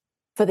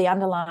for the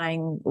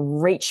underlying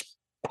reach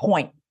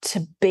point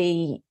to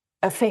be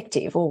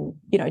effective, or,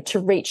 to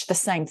reach the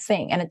same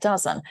thing. And it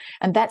doesn't.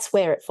 And that's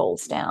where it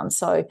falls down.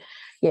 So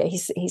yeah,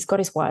 he's got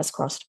his wires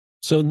crossed.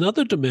 So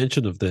another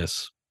dimension of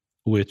this,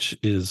 which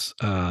is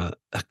a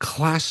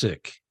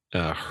classic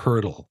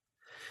hurdle,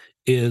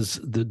 is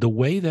the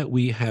way that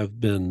we've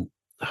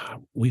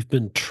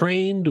been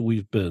trained,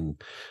 we've been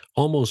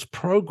almost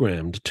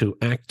programmed to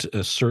act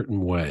a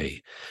certain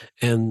way.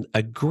 And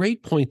a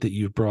great point that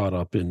you brought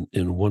up in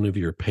one of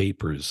your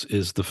papers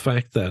is the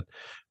fact that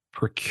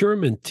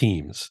procurement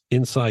teams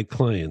inside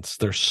clients,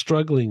 they're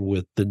struggling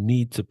with the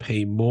need to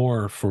pay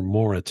more for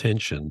more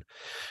attention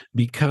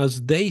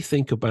because they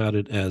think about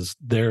it as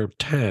their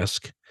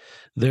task,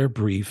 their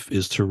brief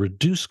is to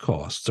reduce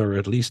costs or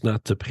at least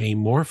not to pay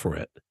more for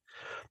it.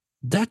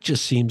 That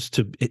just seems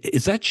to,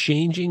 is that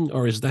changing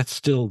or is that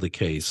still the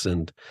case?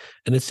 And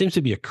it seems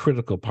to be a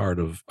critical part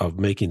of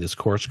making this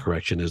course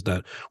correction is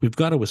that we've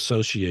got to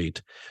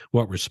associate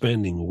what we're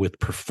spending with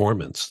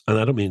performance. And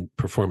I don't mean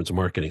performance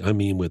marketing. I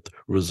mean with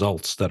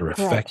results that are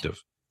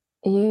effective.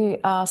 You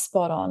are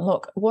spot on.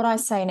 Look, what I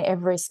say in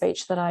every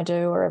speech that I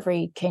do or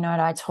every keynote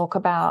I talk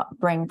about,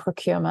 bring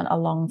procurement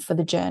along for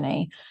the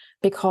journey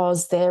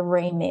because their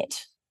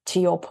remit, to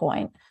your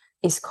point,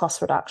 is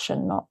cost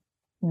reduction,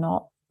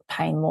 not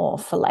paying more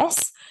for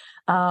less.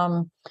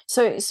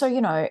 So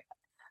you know,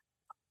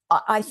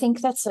 I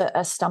think that's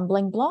a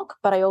stumbling block,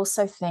 but I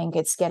also think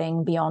it's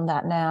getting beyond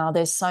that now.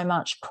 There's so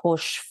much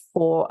push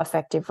for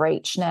effective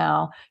reach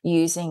now,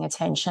 using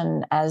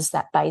attention as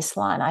that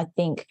baseline. I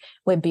think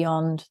we're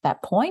beyond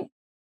that point.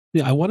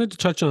 Yeah, I wanted to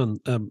touch on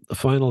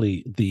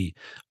finally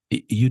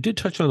you did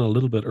touch on a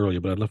little bit earlier,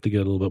 but I'd love to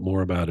get a little bit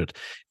more about it.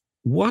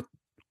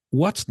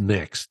 What's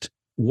next?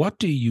 What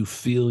do you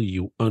feel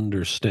you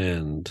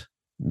understand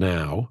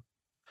now,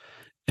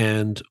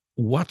 and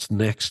what's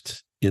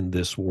next in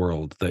this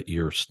world that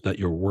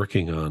you're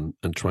working on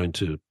and trying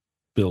to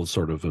build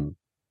sort of an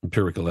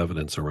empirical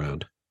evidence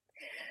around?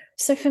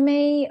 So for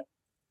me,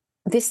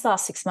 this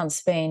last 6 months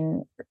has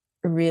been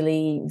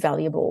really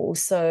valuable.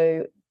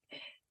 So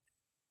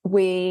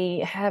we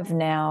have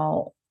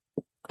now,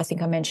 I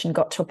think I mentioned,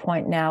 got to a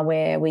point now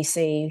where we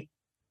see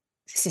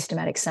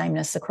systematic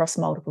sameness across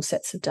multiple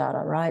sets of data,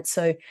 right?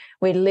 So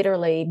we're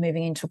literally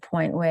moving into a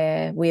point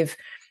where we've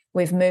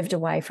moved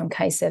away from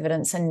case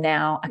evidence, and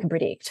now I can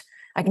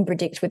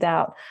predict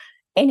without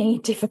any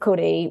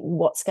difficulty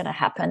what's going to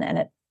happen, and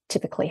it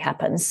typically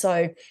happens.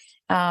 So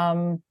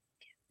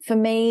for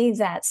me,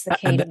 that's the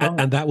key.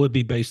 And that would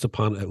be based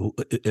upon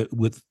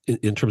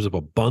in terms of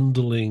a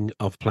bundling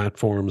of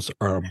platforms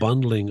or a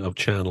bundling of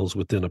channels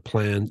within a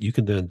plan. You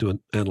can then do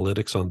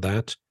analytics on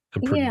that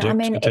and predict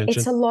attention.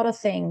 It's a lot of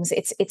things.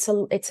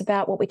 It's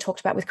about what we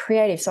talked about with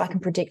creative. So I can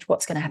predict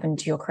what's going to happen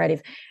to your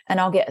creative, and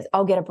I'll get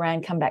a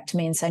brand come back to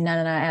me and say, no,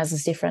 ours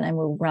is different, and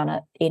we'll run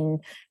it in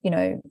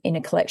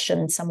a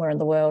collection somewhere in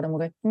the world, and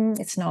we'll go,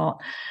 it's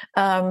not.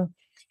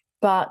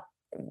 But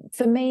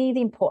for me, the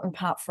important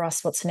part for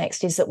us, what's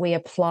next, is that we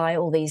apply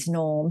all these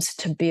norms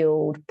to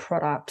build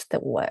product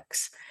that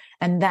works.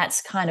 And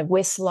that's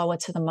we're slower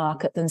to the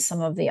market than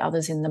some of the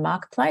others in the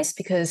marketplace,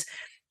 because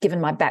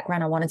given my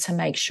background, I wanted to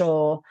make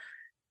sure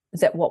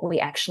that what we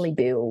actually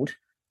build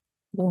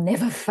will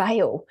never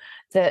fail,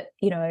 that,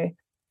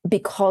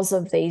 because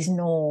of these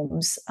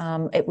norms,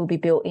 it will be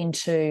built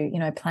into,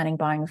 planning,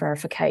 buying,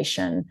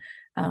 verification,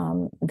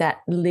 that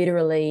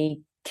literally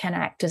can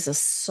act as a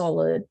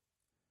solid,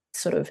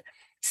 sort of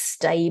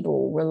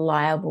stable,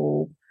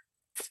 reliable,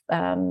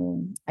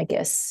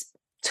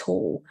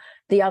 tool.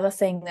 The other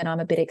thing that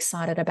I'm a bit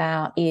excited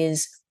about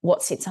is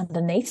what sits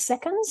underneath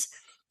seconds.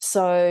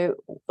 So,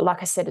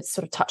 like I said, it's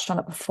sort of touched on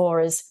it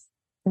before, is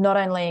not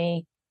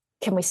only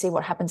can we see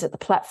what happens at the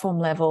platform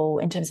level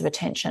in terms of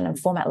attention and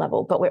format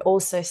level, but we're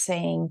also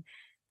seeing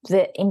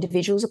that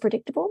individuals are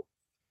predictable.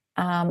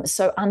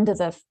 So under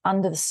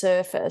the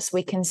surface,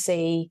 we can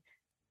see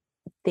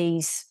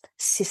these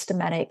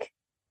systematic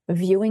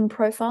viewing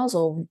profiles,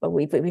 or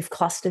we've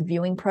clustered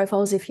viewing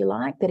profiles, if you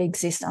like, that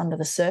exist under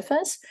the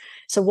surface.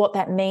 So what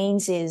that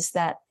means is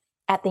that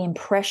at the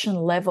impression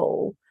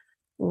level,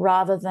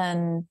 rather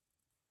than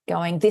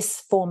going,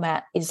 this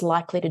format is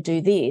likely to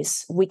do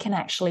this, we can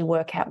actually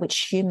work out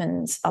which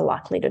humans are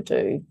likely to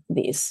do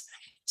this.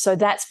 So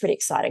that's pretty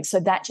exciting. So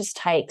that just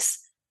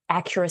takes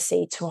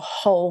accuracy to a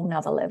whole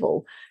nother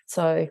level.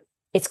 So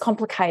it's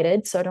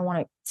complicated, so I don't want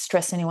to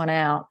stress anyone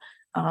out,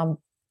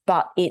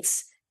 but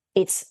it's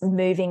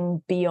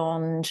moving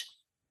beyond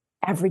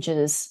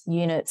averages,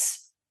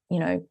 units,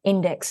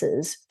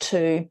 indexes,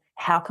 to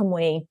how can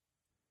we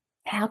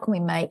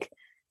make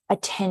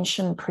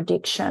attention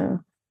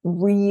prediction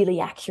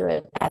really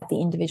accurate at the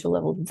individual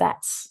level.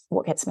 That's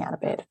what gets me out of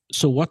bed.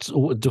 So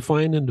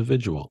define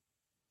individual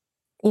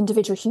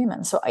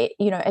human. So,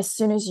 as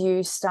soon as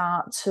you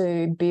start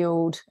to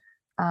build,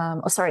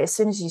 as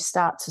soon as you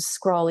start to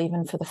scroll,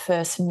 even for the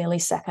first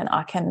millisecond,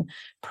 I can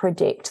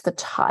predict the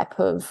type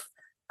of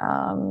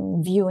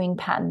viewing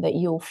pattern that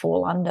you'll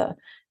fall under.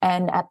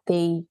 And at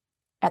the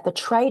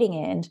trading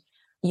end,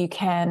 you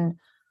can,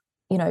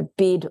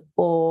 bid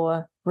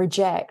or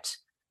reject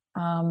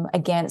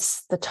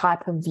against the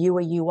type of viewer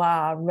you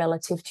are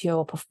relative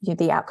to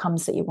the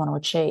outcomes that you want to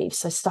achieve.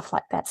 So stuff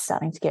like that's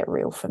starting to get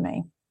real for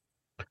me.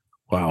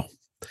 Wow.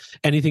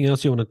 Anything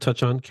else you want to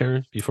touch on,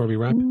 Karen, before we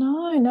wrap?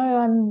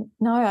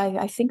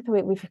 I think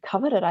that we've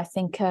covered it. I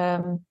think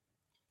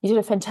you did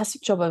a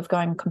fantastic job of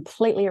going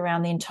completely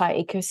around the entire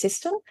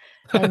ecosystem.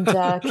 And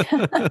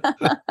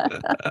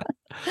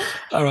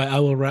all right, I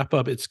will wrap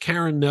up. It's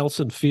Karen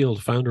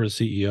Nelson-Field, founder and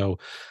CEO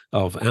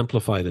of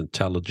Amplified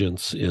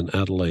Intelligence in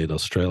Adelaide,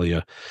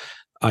 Australia.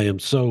 I am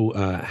so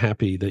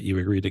happy that you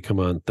agreed to come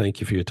on.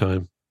 Thank you for your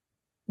time.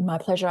 My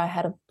pleasure. I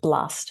had a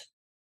blast.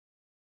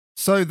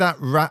 So that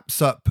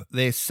wraps up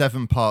this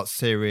 7-part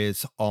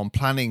series on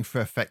planning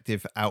for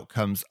effective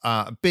outcomes.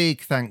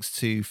 Big thanks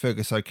to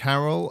Fergus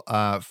O'Carroll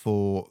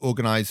for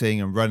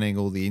organising and running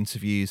all the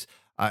interviews.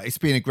 It's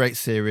been a great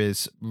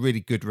series,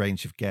 really good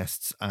range of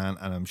guests, and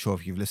I'm sure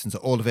if you've listened to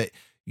all of it,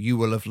 you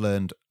will have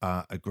learned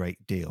a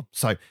great deal.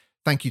 So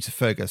thank you to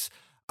Fergus.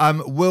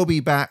 We'll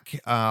be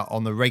back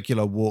on the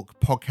Regular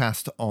Walk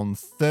podcast on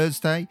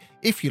Thursday.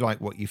 If you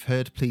like what you've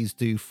heard, please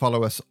do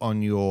follow us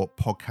on your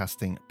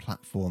podcasting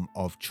platform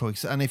of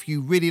choice. And if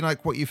you really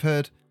like what you've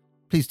heard,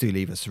 please do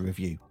leave us a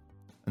review.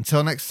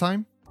 Until next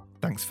time,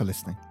 thanks for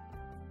listening.